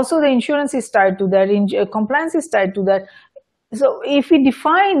 and also the insurance is tied to that, compliance is tied to that. So if we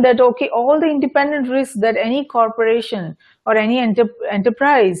define that, okay, all the independent risks that any corporation or any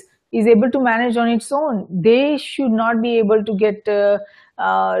enterprise is able to manage on its own, they should not be able to get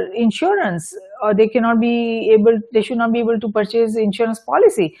insurance, or they should not be able to purchase insurance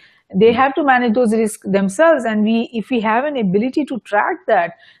policy. They have to manage those risks themselves. And if we have an ability to track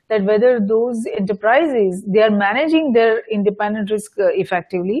that whether those enterprises, they are managing their independent risk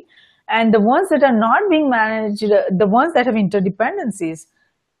effectively, and the ones that are not being managed, the ones that have interdependencies,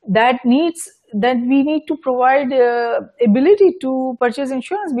 that we need to provide ability to purchase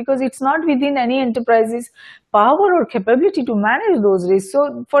insurance, because it's not within any enterprise's power or capability to manage those risks.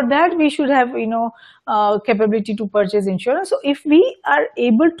 So for that, we should have capability to purchase insurance. So if we are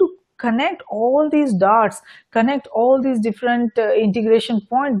able to connect all these dots, connect all these different integration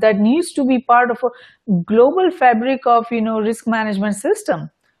points that needs to be part of a global fabric of risk management system,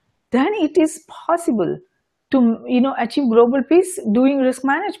 then it is possible to achieve global peace doing risk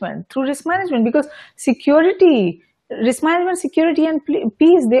management, through risk management, because risk management, security, and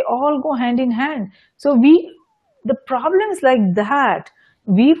peace, they all go hand in hand. So the problems like that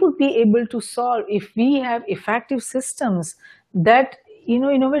we would be able to solve if we have effective systems that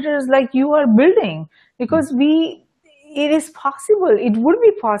innovators like you are building, because it is possible, it would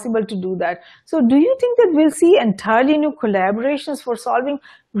be possible to do that. So do you think that we'll see entirely new collaborations for solving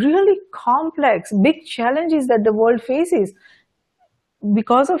really complex big challenges that the world faces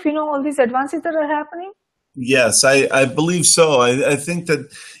because of all these advances that are happening? Yes, I believe so. I think that,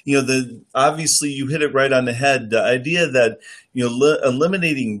 obviously you hit it right on the head. The idea that,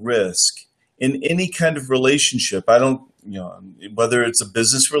 eliminating risk in any kind of relationship, I don't, whether it's a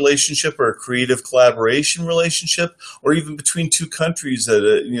business relationship or a creative collaboration relationship, or even between two countries that,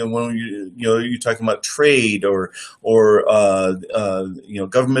 when you're talking about trade or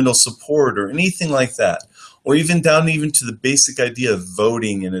governmental support or anything like that, or even down even to the basic idea of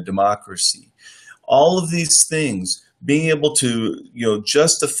voting in a democracy. All of these things, being able to,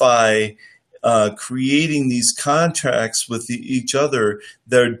 justify creating these contracts with each other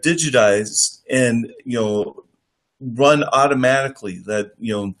that are digitized and, run automatically, that,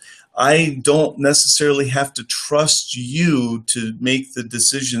 I don't necessarily have to trust you to make the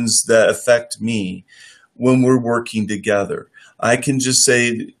decisions that affect me when we're working together. I can just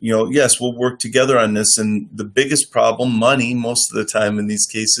say, yes, we'll work together on this. And the biggest problem, money, most of the time in these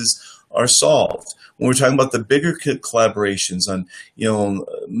cases, are solved. When we're talking about the bigger collaborations on,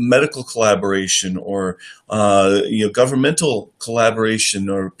 medical collaboration or, governmental collaboration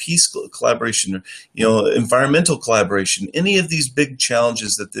or peace collaboration or, environmental collaboration, any of these big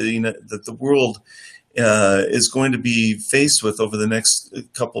challenges that the world is going to be faced with over the next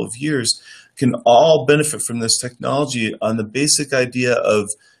couple of years can all benefit from this technology on the basic idea of,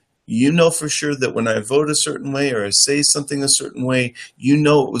 for sure that when I vote a certain way or I say something a certain way,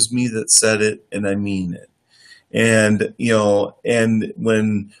 it was me that said it and I mean it. And, and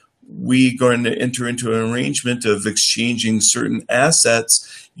when we going to enter into an arrangement of exchanging certain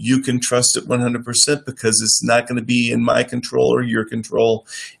assets, you can trust it 100% because it's not going to be in my control or your control.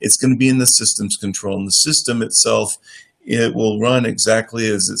 It's going to be in the system's control. And the system itself, it will run exactly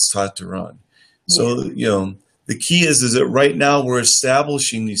as it's taught to run. So, the key is that right now we're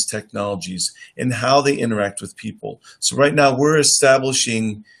establishing these technologies and how they interact with people. So right now we're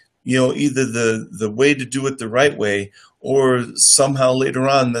establishing, either the way to do it the right way, or somehow later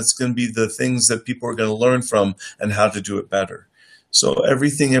on that's going to be the things that people are going to learn from and how to do it better. So every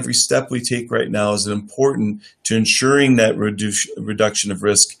step we take right now is important to ensuring that reduction of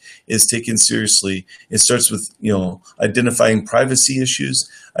risk is taken seriously. It starts with, identifying privacy issues,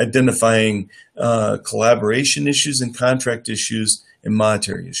 identifying collaboration issues and contract issues and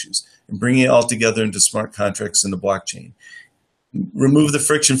monetary issues, and bringing it all together into smart contracts in the blockchain. Remove the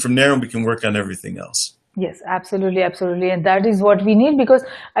friction from there and we can work on everything else. Yes, absolutely, absolutely. And that is what we need, because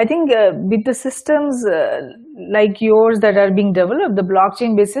I think with the systems like yours that are being developed, the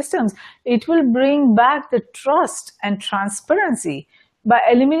blockchain-based systems, it will bring back the trust and transparency by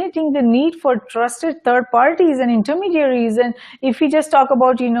eliminating the need for trusted third parties and intermediaries. And if we just talk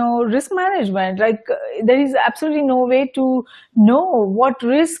about, risk management, there is absolutely no way to know what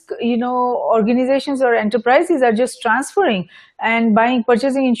risk, organizations or enterprises are just transferring and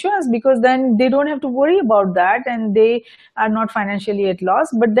purchasing insurance, because then they don't have to worry about that and they are not financially at loss.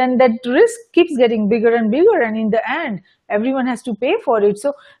 But then that risk keeps getting bigger and bigger, and in the end, everyone has to pay for it.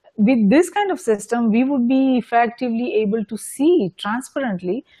 So with this kind of system, we would be effectively able to see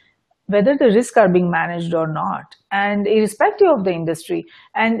transparently whether the risks are being managed or not, and irrespective of the industry.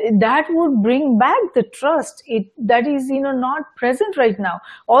 And that would bring back the trust that is not present right now.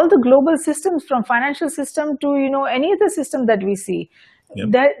 All the global systems, from financial system to any other system that we see,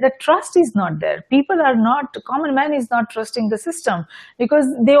 yep, the trust is not there. Common man is not trusting the system, because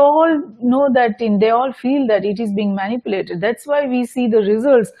they all know that, they all feel that it is being manipulated. That's why we see the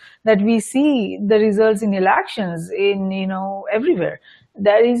results in elections everywhere.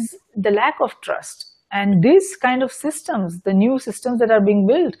 There is the lack of trust. And this kind of systems, the new systems that are being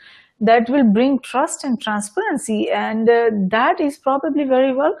built, that will bring trust and transparency, and that is probably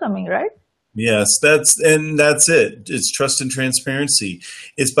very welcoming, right? Yes, that's it. It's trust and transparency.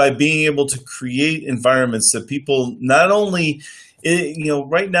 It's by being able to create environments that people not only,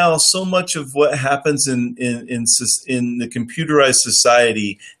 right now, so much of what happens in the computerized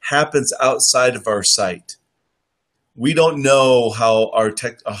society happens outside of our sight. We don't know how our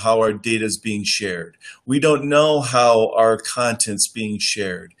data is being shared. We don't know how our content's being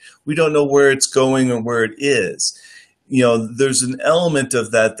shared. We don't know where it's going or where it is. there's an element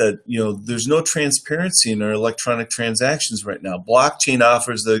of that, there's no transparency in our electronic transactions right now. Blockchain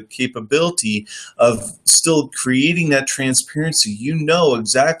offers the capability of still creating that transparency. You know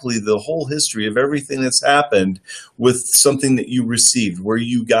exactly the whole history of everything that's happened with something that you received, where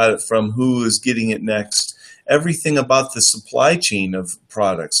you got it from, who is getting it next, everything about the supply chain of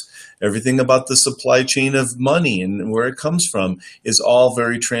products, everything about the supply chain of money and where it comes from is all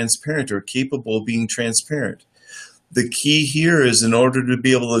very transparent or capable of being transparent. The key here is, in order to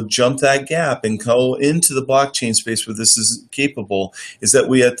be able to jump that gap and go into the blockchain space where this is capable, is that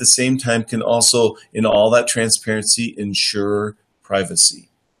we at the same time can also, in all that transparency, ensure privacy.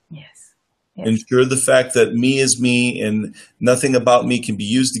 Yes. Ensure the fact that me is me and nothing about me can be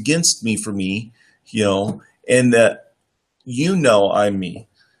used against me for me, and that I'm me.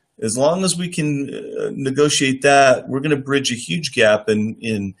 As long as we can negotiate that, we're going to bridge a huge gap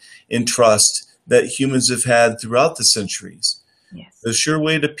in trust that humans have had throughout the centuries. Yes. The sure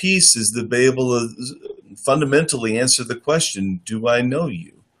way to peace is to be able to fundamentally answer the question, do I know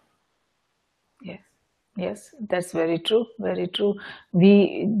you? Yes, that's very true. Very true.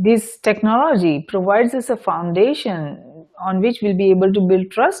 This technology provides us a foundation on which we'll be able to build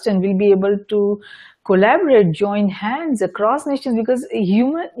trust, and we'll be able to collaborate, join hands across nations, because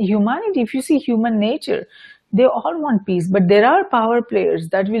humanity, if you see human nature, they all want peace, but there are power players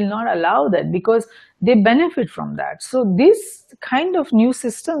that will not allow that because they benefit from that. So this kind of new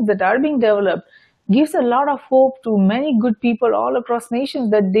systems that are being developed gives a lot of hope to many good people all across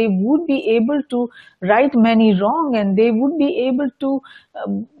nations, that they would be able to right many wrong, and they would be able to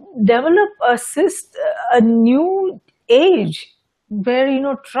develop a new age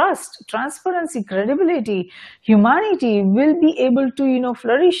where trust, transparency, credibility, humanity will be able to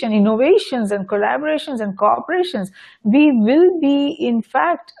flourish, and innovations and collaborations and cooperations. We will be in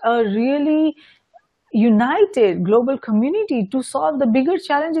fact a really united global community to solve the bigger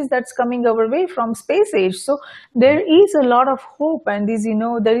challenges that's coming our way from space age. So there is a lot of hope, and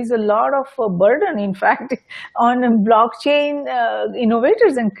there is a lot of burden, in fact, on blockchain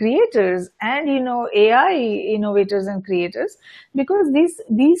innovators and creators, and AI innovators and creators, because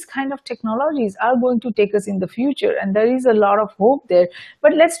these kind of technologies are going to take us in the future, and there is a lot of hope there.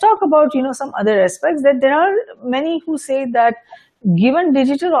 But let's talk about some other aspects. That there are many who say that given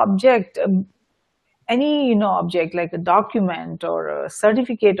digital object, any object like a document or a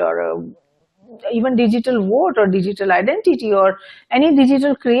certificate or even digital vote or digital identity or any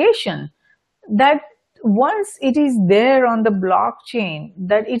digital creation, that once it is there on the blockchain,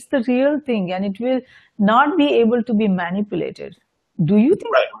 that it's the real thing and it will not be able to be manipulated. Do you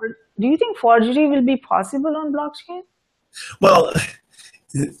think forgery will be possible on blockchain? Well,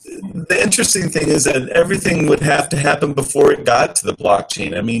 the interesting thing is that everything would have to happen before it got to the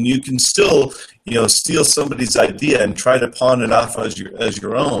blockchain. I mean, you can still, steal somebody's idea and try to pawn it off as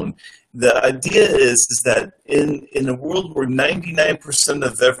your own. The idea is that in a world where 99%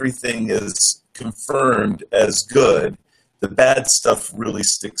 of everything is confirmed as good, the bad stuff really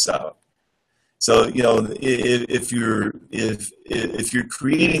sticks out. So, if you're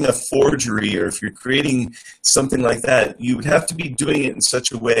creating a forgery, or if you're creating something like that, you would have to be doing it in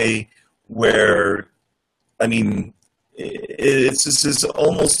such a way where, I mean, it's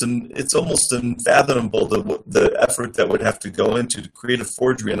almost unfathomable the effort that would have to go into to create a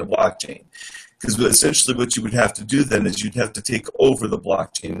forgery on a blockchain. Because essentially what you would have to do then is you'd have to take over the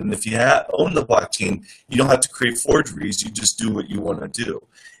blockchain. And if you own the blockchain, you don't have to create forgeries. You just do what you want to do.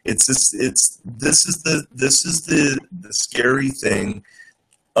 This is the scary thing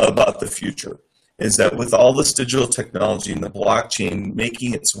about the future, is that with all this digital technology and the blockchain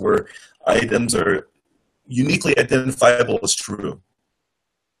making it to where items are uniquely identifiable as true.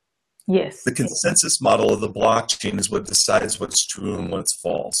 Yes. The consensus model of the blockchain is what decides what's true and what's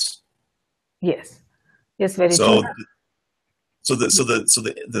false. Yes. Yes, very true. So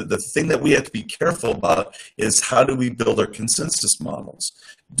the thing that we have to be careful about is, how do we build our consensus models?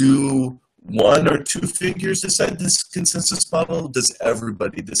 Do one or two figures decide this consensus model? Does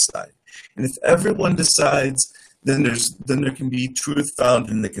everybody decide? And if everyone decides, then there can be truth found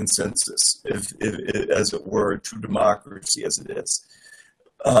in the consensus, if as it were, true democracy as it is.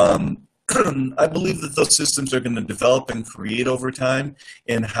 I believe that those systems are going to develop and create over time,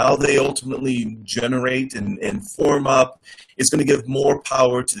 and how they ultimately generate and form up is going to give more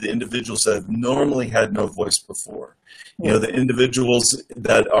power to the individuals that have normally had no voice before. The individuals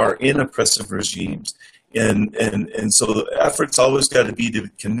that are in oppressive regimes. And so the effort's always got to be to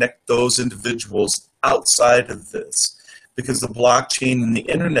connect those individuals outside of this. Because the blockchain and the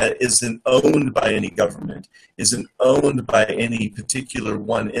internet isn't owned by any government, isn't owned by any particular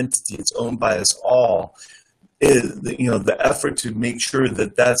one entity. It's owned by us all. the effort to make sure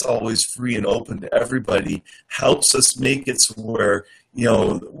that that's always free and open to everybody helps us make it so where,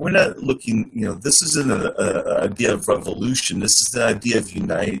 we're not looking, this isn't an idea of revolution. This is the idea of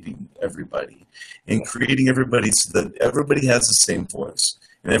uniting everybody and creating everybody so that everybody has the same voice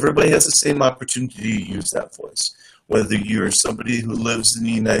and everybody has the same opportunity to use that voice. Whether you're somebody who lives in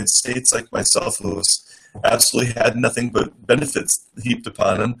the United States like myself, who's absolutely had nothing but benefits heaped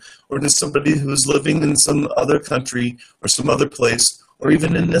upon him, or to somebody who's living in some other country or some other place, or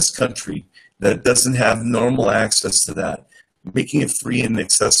even in this country that doesn't have normal access to that. Making it free and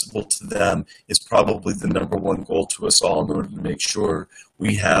accessible to them is probably the number one goal to us all in order to make sure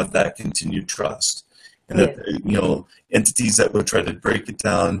we have that continued trust. And that, entities that would try to break it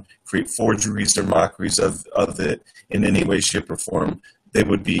down, create forgeries or mockeries of it in any way, shape, or form, they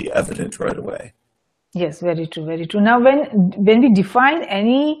would be evident right away. Yes, very true, very true. Now, when we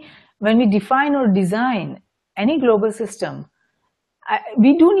define or design any global system,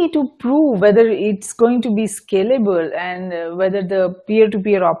 we do need to prove whether it's going to be scalable and whether the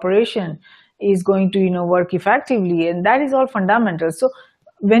peer-to-peer operation is going to work effectively, and that is all fundamental. So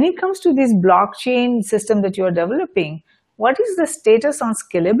when it comes to this blockchain system that you are developing, what is the status on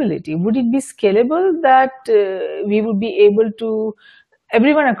scalability? Would it be scalable that we would be able to,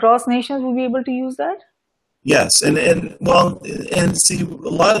 everyone across nations will be able to use that? Yes, and see, a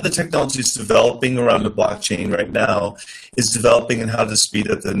lot of the technologies developing around the blockchain right now is developing in how to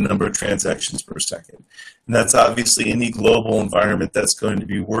speed up the number of transactions per second. And that's obviously any global environment that's going to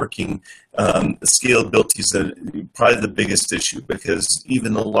be working. Scalability is probably the biggest issue, because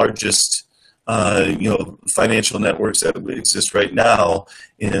even the largest financial networks that exist right now,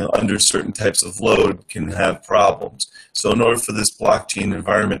 under certain types of load can have problems. So in order for this blockchain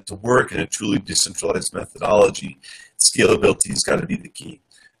environment to work in a truly decentralized methodology, scalability has got to be the key.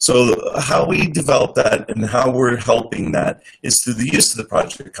 So how we develop that and how we're helping that is through the use of the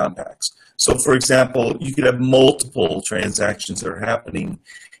project compacts. So for example, you could have multiple transactions that are happening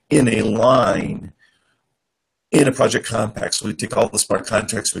in a line in a project compact. So we take all the smart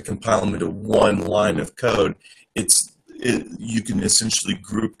contracts, we compile them into one line of code. You can essentially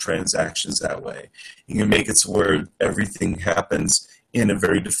group transactions that way. You can make it so where everything happens in a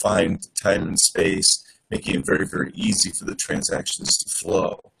very defined time and space, making it very, very easy for the transactions to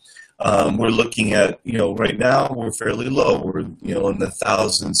flow. We're looking at, right now we're fairly low. We're, in the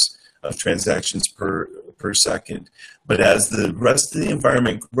thousands of transactions per second. But as the rest of the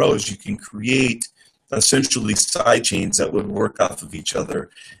environment grows, you can create essentially side chains that would work off of each other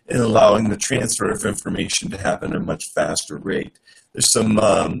and allowing the transfer of information to happen at a much faster rate. There's some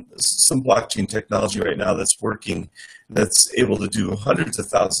blockchain technology right now that's working that's able to do hundreds of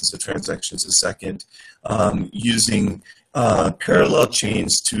thousands of transactions a second using parallel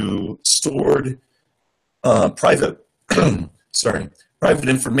chains to stored private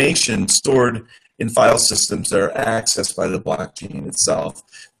information stored in file systems that are accessed by the blockchain itself,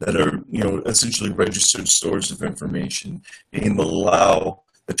 that are essentially registered stores of information, being able to allow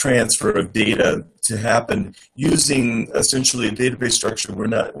the transfer of data to happen using essentially a database structure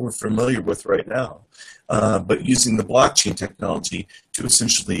we're familiar with right now, but using the blockchain technology to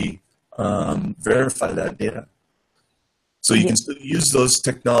essentially verify that data. So you can still use those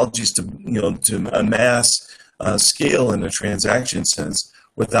technologies to amass scale in a transaction sense,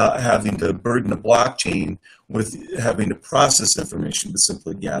 without having to burden the blockchain with having to process information, but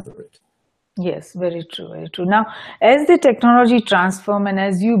simply gather it. Yes, very true, very true. Now, as the technology transforms and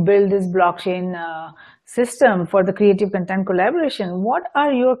as you build this blockchain system for the creative content collaboration, what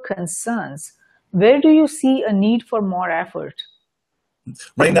are your concerns? Where do you see a need for more effort?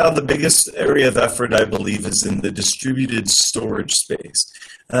 Right now, the biggest area of effort, I believe, is in the distributed storage space.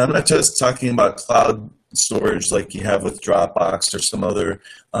 And I'm not just talking about cloud storage like you have with Dropbox or some other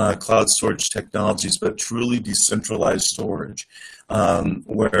cloud storage technologies, but truly decentralized storage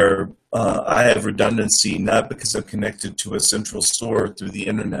where I have redundancy, not because I'm connected to a central store through the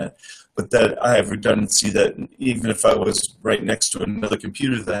internet, but that I have redundancy that even if I was right next to another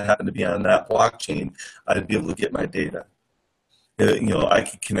computer that happened to be on that blockchain, I'd be able to get my data. I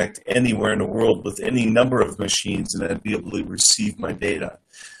could connect anywhere in the world with any number of machines and I'd be able to receive my data.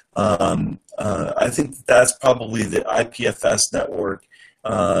 I think that's probably the IPFS network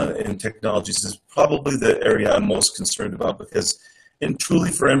and technologies is probably the area I'm most concerned about, because and truly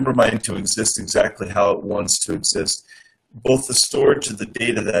for Embermind to exist exactly how it wants to exist, both the storage of the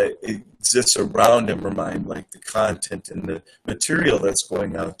data that exists around Embermind, like the content and the material that's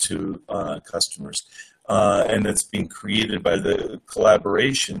going out to customers, and that's being created by the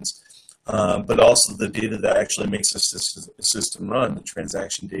collaborations, but also the data that actually makes the system run, the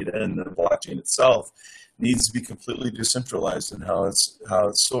transaction data and the blockchain itself, needs to be completely decentralized in how it's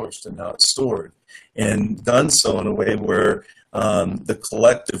sourced and how it's stored, and done so in a way where the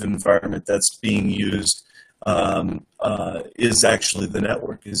collective environment that's being used is actually the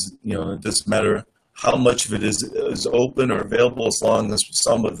network. It doesn't matter how much of it is open or available, as long as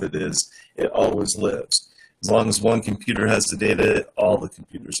some of it is, it always lives. As long as one computer has the data, all the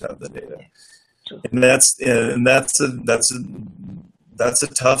computers have the data. And that's a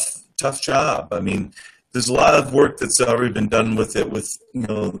tough job. I mean, there's a lot of work that's already been done with it,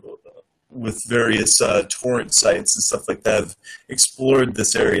 with various torrent sites and stuff like that have explored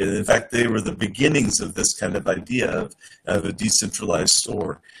this area. In fact, they were the beginnings of this kind of idea of a decentralized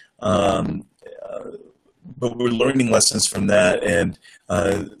store. But we're learning lessons from that, and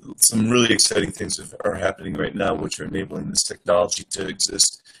some really exciting things are happening right now, which are enabling this technology to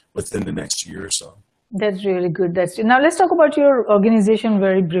exist within the next year or so. That's really good. Now let's talk about your organization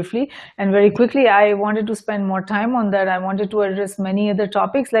very briefly and very quickly. I wanted to spend more time on that. I wanted to address many other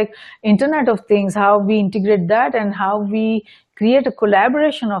topics like Internet of Things, how we integrate that and how we create a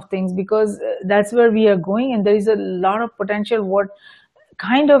collaboration of things, because that's where we are going, and there is a lot of potential what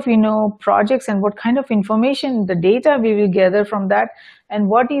kind of projects and what kind of information, the data we will gather from that, and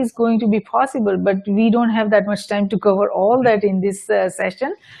what is going to be possible. But we don't have that much time to cover all that in this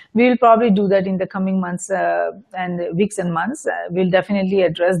session. We will probably do that in the coming months and weeks and months. We'll definitely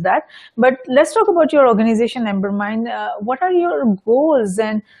address that. But let's talk about your organization, Embermind. What are your goals,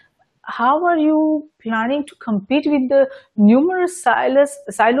 and how are you planning to compete with the numerous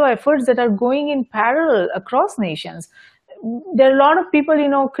silo efforts that are going in parallel across nations? There are a lot of people,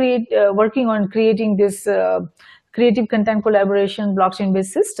 working on creating this creative content collaboration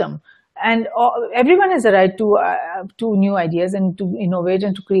blockchain-based system, and everyone has a right to new ideas and to innovate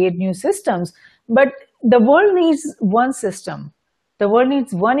and to create new systems. But the world needs one system. The world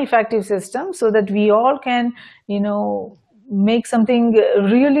needs one effective system so that we all can, make something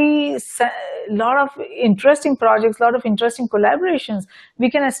really, a lot of interesting projects, a lot of interesting collaborations. We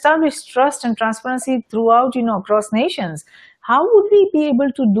can establish trust and transparency throughout, across nations. How would we be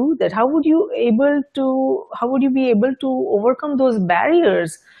able to do that? How would you be able to overcome those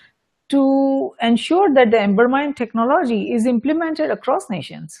barriers to ensure that the Embermind technology is implemented across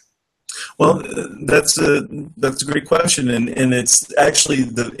nations? Well, that's a great question, and it's actually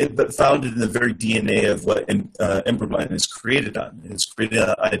founded in the very DNA of what Embermind is created on. It's created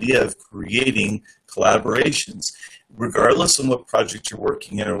an idea of creating collaborations, regardless of what project you're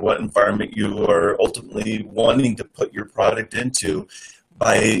working in or what environment you are ultimately wanting to put your product into.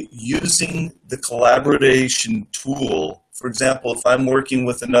 By using the collaboration tool, for example, if I'm working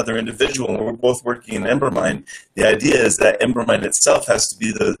with another individual and we're both working in Embermind, the idea is that Embermind itself has to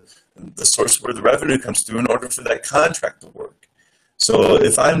be the source where the revenue comes through in order for that contract to work. So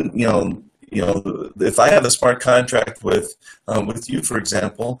if I'm, if I have a smart contract with you, for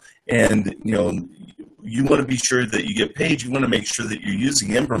example, and you want to be sure that you get paid, you want to make sure that you're using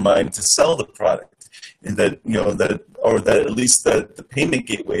Embermind to sell the product, and that at least the payment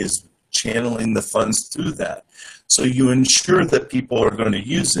gateway is channeling the funds through that. So you ensure that people are going to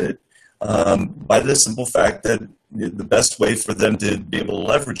use it by the simple fact that the best way for them to be able to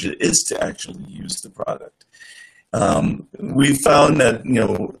leverage it is to actually use the product. We found that,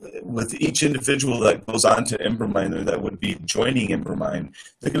 with each individual that goes on to Embermind or that would be joining Embermind,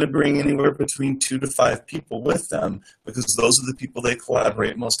 they're going to bring anywhere between 2 to 5 people with them, because those are the people they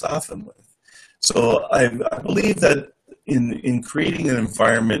collaborate most often with. So I believe that in creating an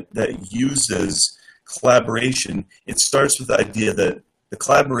environment that uses collaboration, it starts with the idea that the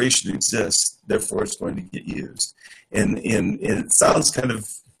collaboration exists, therefore it's going to get used. And it sounds kind of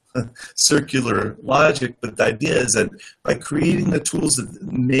circular logic, but the idea is that by creating the tools that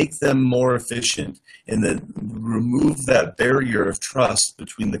make them more efficient and that remove that barrier of trust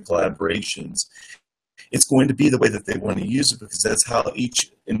between the collaborations, it's going to be the way that they want to use it, because that's how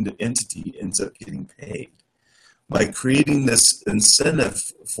each entity ends up getting paid. By creating this incentive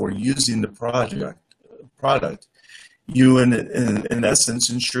for using the product, you in essence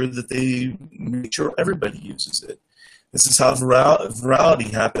ensure that they make sure everybody uses it. This is how virality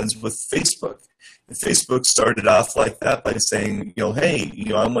happens with Facebook. And Facebook started off like that by saying, hey,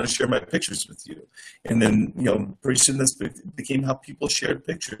 I want to share my pictures with you. And then, pretty soon this became how people shared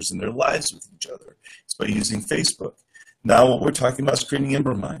pictures in their lives with each other. It's by using Facebook. Now what we're talking about is creating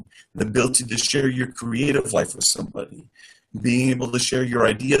Embermind, the ability to share your creative life with somebody, being able to share your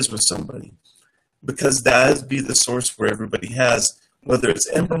ideas with somebody, because that would be the source where everybody has, whether it's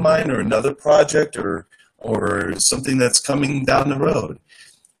Embermind or another project or something that's coming down the road.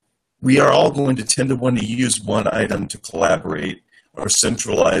 We are all going to tend to want to use one item to collaborate or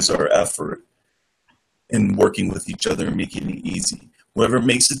centralize our effort. and working with each other and making it easy. Whoever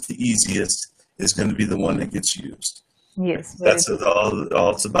makes it the easiest is going to be the one that gets used. Yes, That's all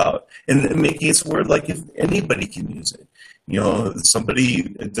it's about. And making it where like if anybody can use it.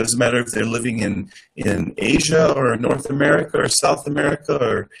 Somebody, it doesn't matter if they're living in Asia or North America or South America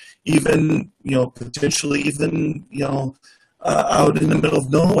or even, potentially even, out in the middle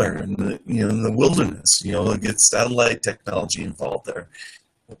of nowhere in the wilderness, get satellite technology involved there.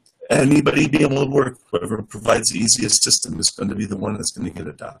 Anybody be able to work, whoever provides the easiest system is going to be the one that's going to get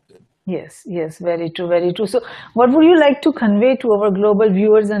adopted. Yes, very true, very true. So what would you like to convey to our global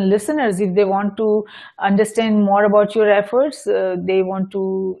viewers and listeners if they want to understand more about your efforts, they want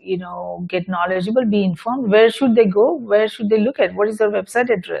to, get knowledgeable, be informed? Where should they go? Where should they look at? What is your website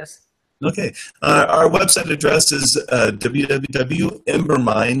address? Okay. Our website address is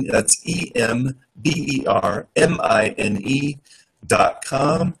www.embermine, that's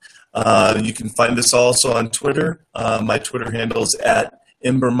EMBERMINE.com. You can find us also on Twitter. My Twitter handle is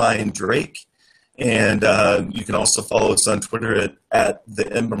 @EmbermineDrake. And you can also follow us on Twitter at the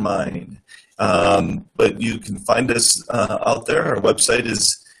Embermine. But you can find us out there. Our website is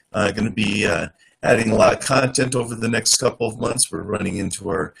going to be adding a lot of content over the next couple of months. We're running into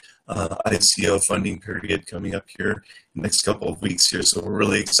our ICO funding period coming up here in the next couple of weeks here. So we're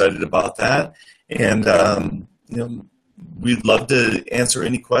really excited about that. And, we'd love to answer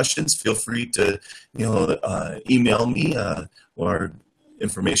any questions. Feel free to, email me or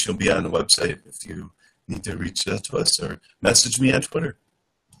information will be on the website if you need to reach out to us or message me on Twitter.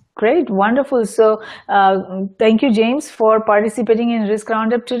 Great, wonderful. So thank you, James, for participating in Risk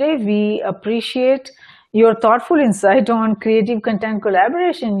Roundup today. We appreciate your thoughtful insight on creative content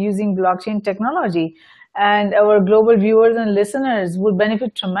collaboration using blockchain technology. And our global viewers and listeners would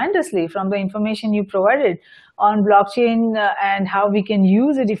benefit tremendously from the information you provided on blockchain and how we can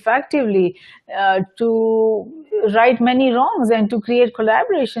use it effectively to right many wrongs and to create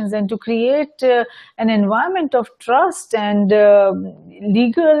collaborations and to create an environment of trust and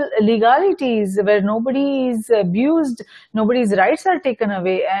legalities where nobody is abused, nobody's rights are taken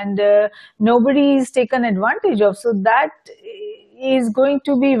away, and nobody is taken advantage of. So that is going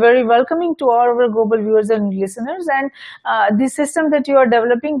to be very welcoming to all our global viewers and listeners. And this system that you are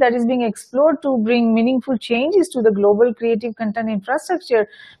developing, that is being explored to bring meaningful changes to the global creative content infrastructure,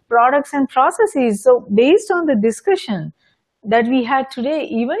 products and processes. So based on the discussion that we had today,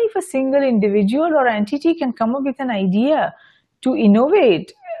 even if a single individual or entity can come up with an idea to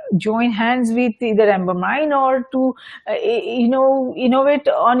innovate, join hands with either Embermine or to, innovate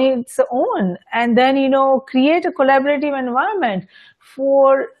on its own, and then, create a collaborative environment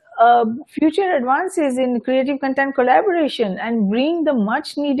for future advances in creative content collaboration and bring the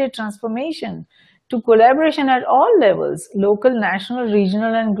much needed transformation to collaboration at all levels, local, national,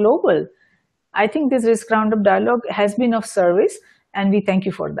 regional, and global. I think this Risk Roundup dialogue has been of service, and we thank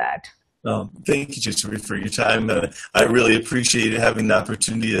you for that. Thank you, Jittery, for your time. I really appreciate having the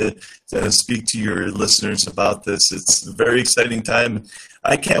opportunity to speak to your listeners about this. It's a very exciting time.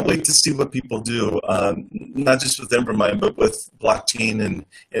 I can't wait to see what people do, not just with Embermine, but with blockchain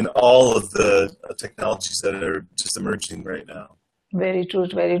and all of the technologies that are just emerging right now. Very true,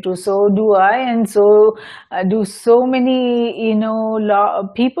 very true. So do I, and so do so many,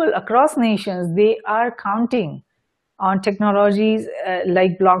 people across nations. They are counting on technologies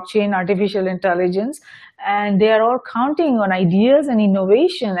like blockchain, artificial intelligence, and they are all counting on ideas and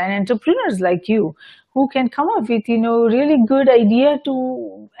innovation and entrepreneurs like you who can come up with, really good idea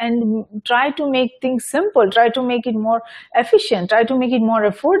and try to make things simple, try to make it more efficient, try to make it more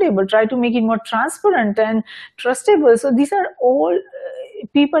affordable, try to make it more transparent and trustable. So these are all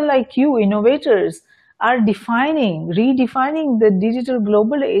people like you, innovators, are redefining the digital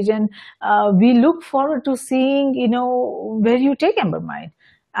global age, and we look forward to seeing, where you take Embermine.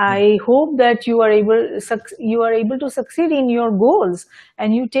 I hope that you are able to succeed in your goals,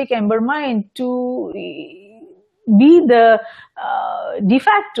 and you take Embermine to be the de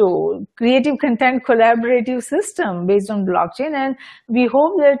facto creative content collaborative system based on blockchain. And we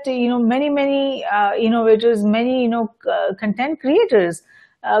hope that many innovators, many content creators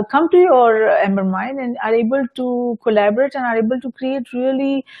come to your Embermine and are able to collaborate and are able to create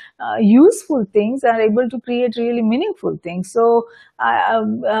really useful things, are able to create really meaningful things. So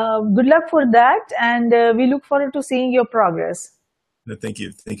good luck for that, and we look forward to seeing your progress. Thank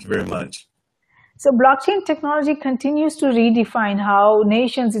you. Thank you very much. So blockchain technology continues to redefine how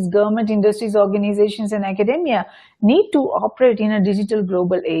nations, its government, industries, organizations, and academia need to operate in a digital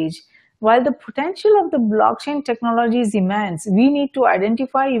global age. While the potential of the blockchain technology is immense, we need to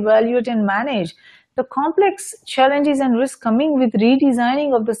identify, evaluate, and manage the complex challenges and risks coming with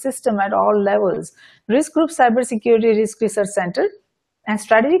redesigning of the system at all levels. Risk Group Cybersecurity Risk Research Center and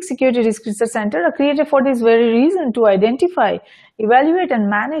Strategic Security Risk Research Center are created for this very reason, to identify, evaluate, and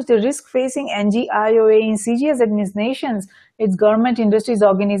manage the risk facing NGIOA in CGS administrations, its government, industries,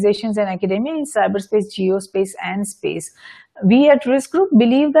 organizations, and academia in cyberspace, geospace, and space. We at Risk Group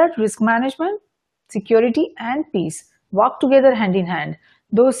believe that risk management, security, and peace walk together hand in hand.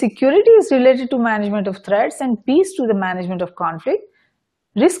 Though security is related to management of threats and peace to the management of conflict,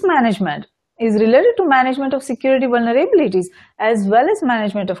 risk management is related to management of security vulnerabilities as well as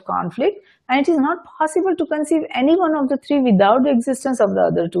management of conflict, and it is not possible to conceive any one of the three without the existence of the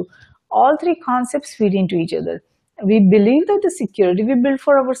other two. All three concepts feed into each other. We believe that the security we build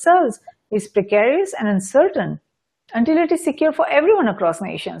for ourselves is precarious and uncertain until it is secure for everyone across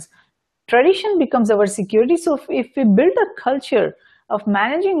nations. Tradition becomes our security, so if we build a culture of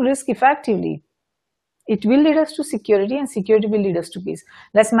managing risk effectively, it will lead us to security, and security will lead us to peace.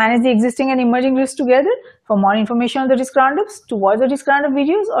 Let's manage the existing and emerging risks together. For more information on the Risk Roundups, to watch the Risk Roundup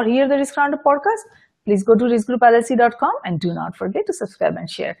videos or hear the Risk Roundup podcast, please go to riskgroupllc.com and do not forget to subscribe and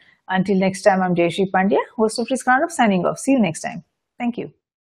share. Until next time, I'm Jayashree Pandya, host of Risk Roundup, signing off. See you next time. Thank you.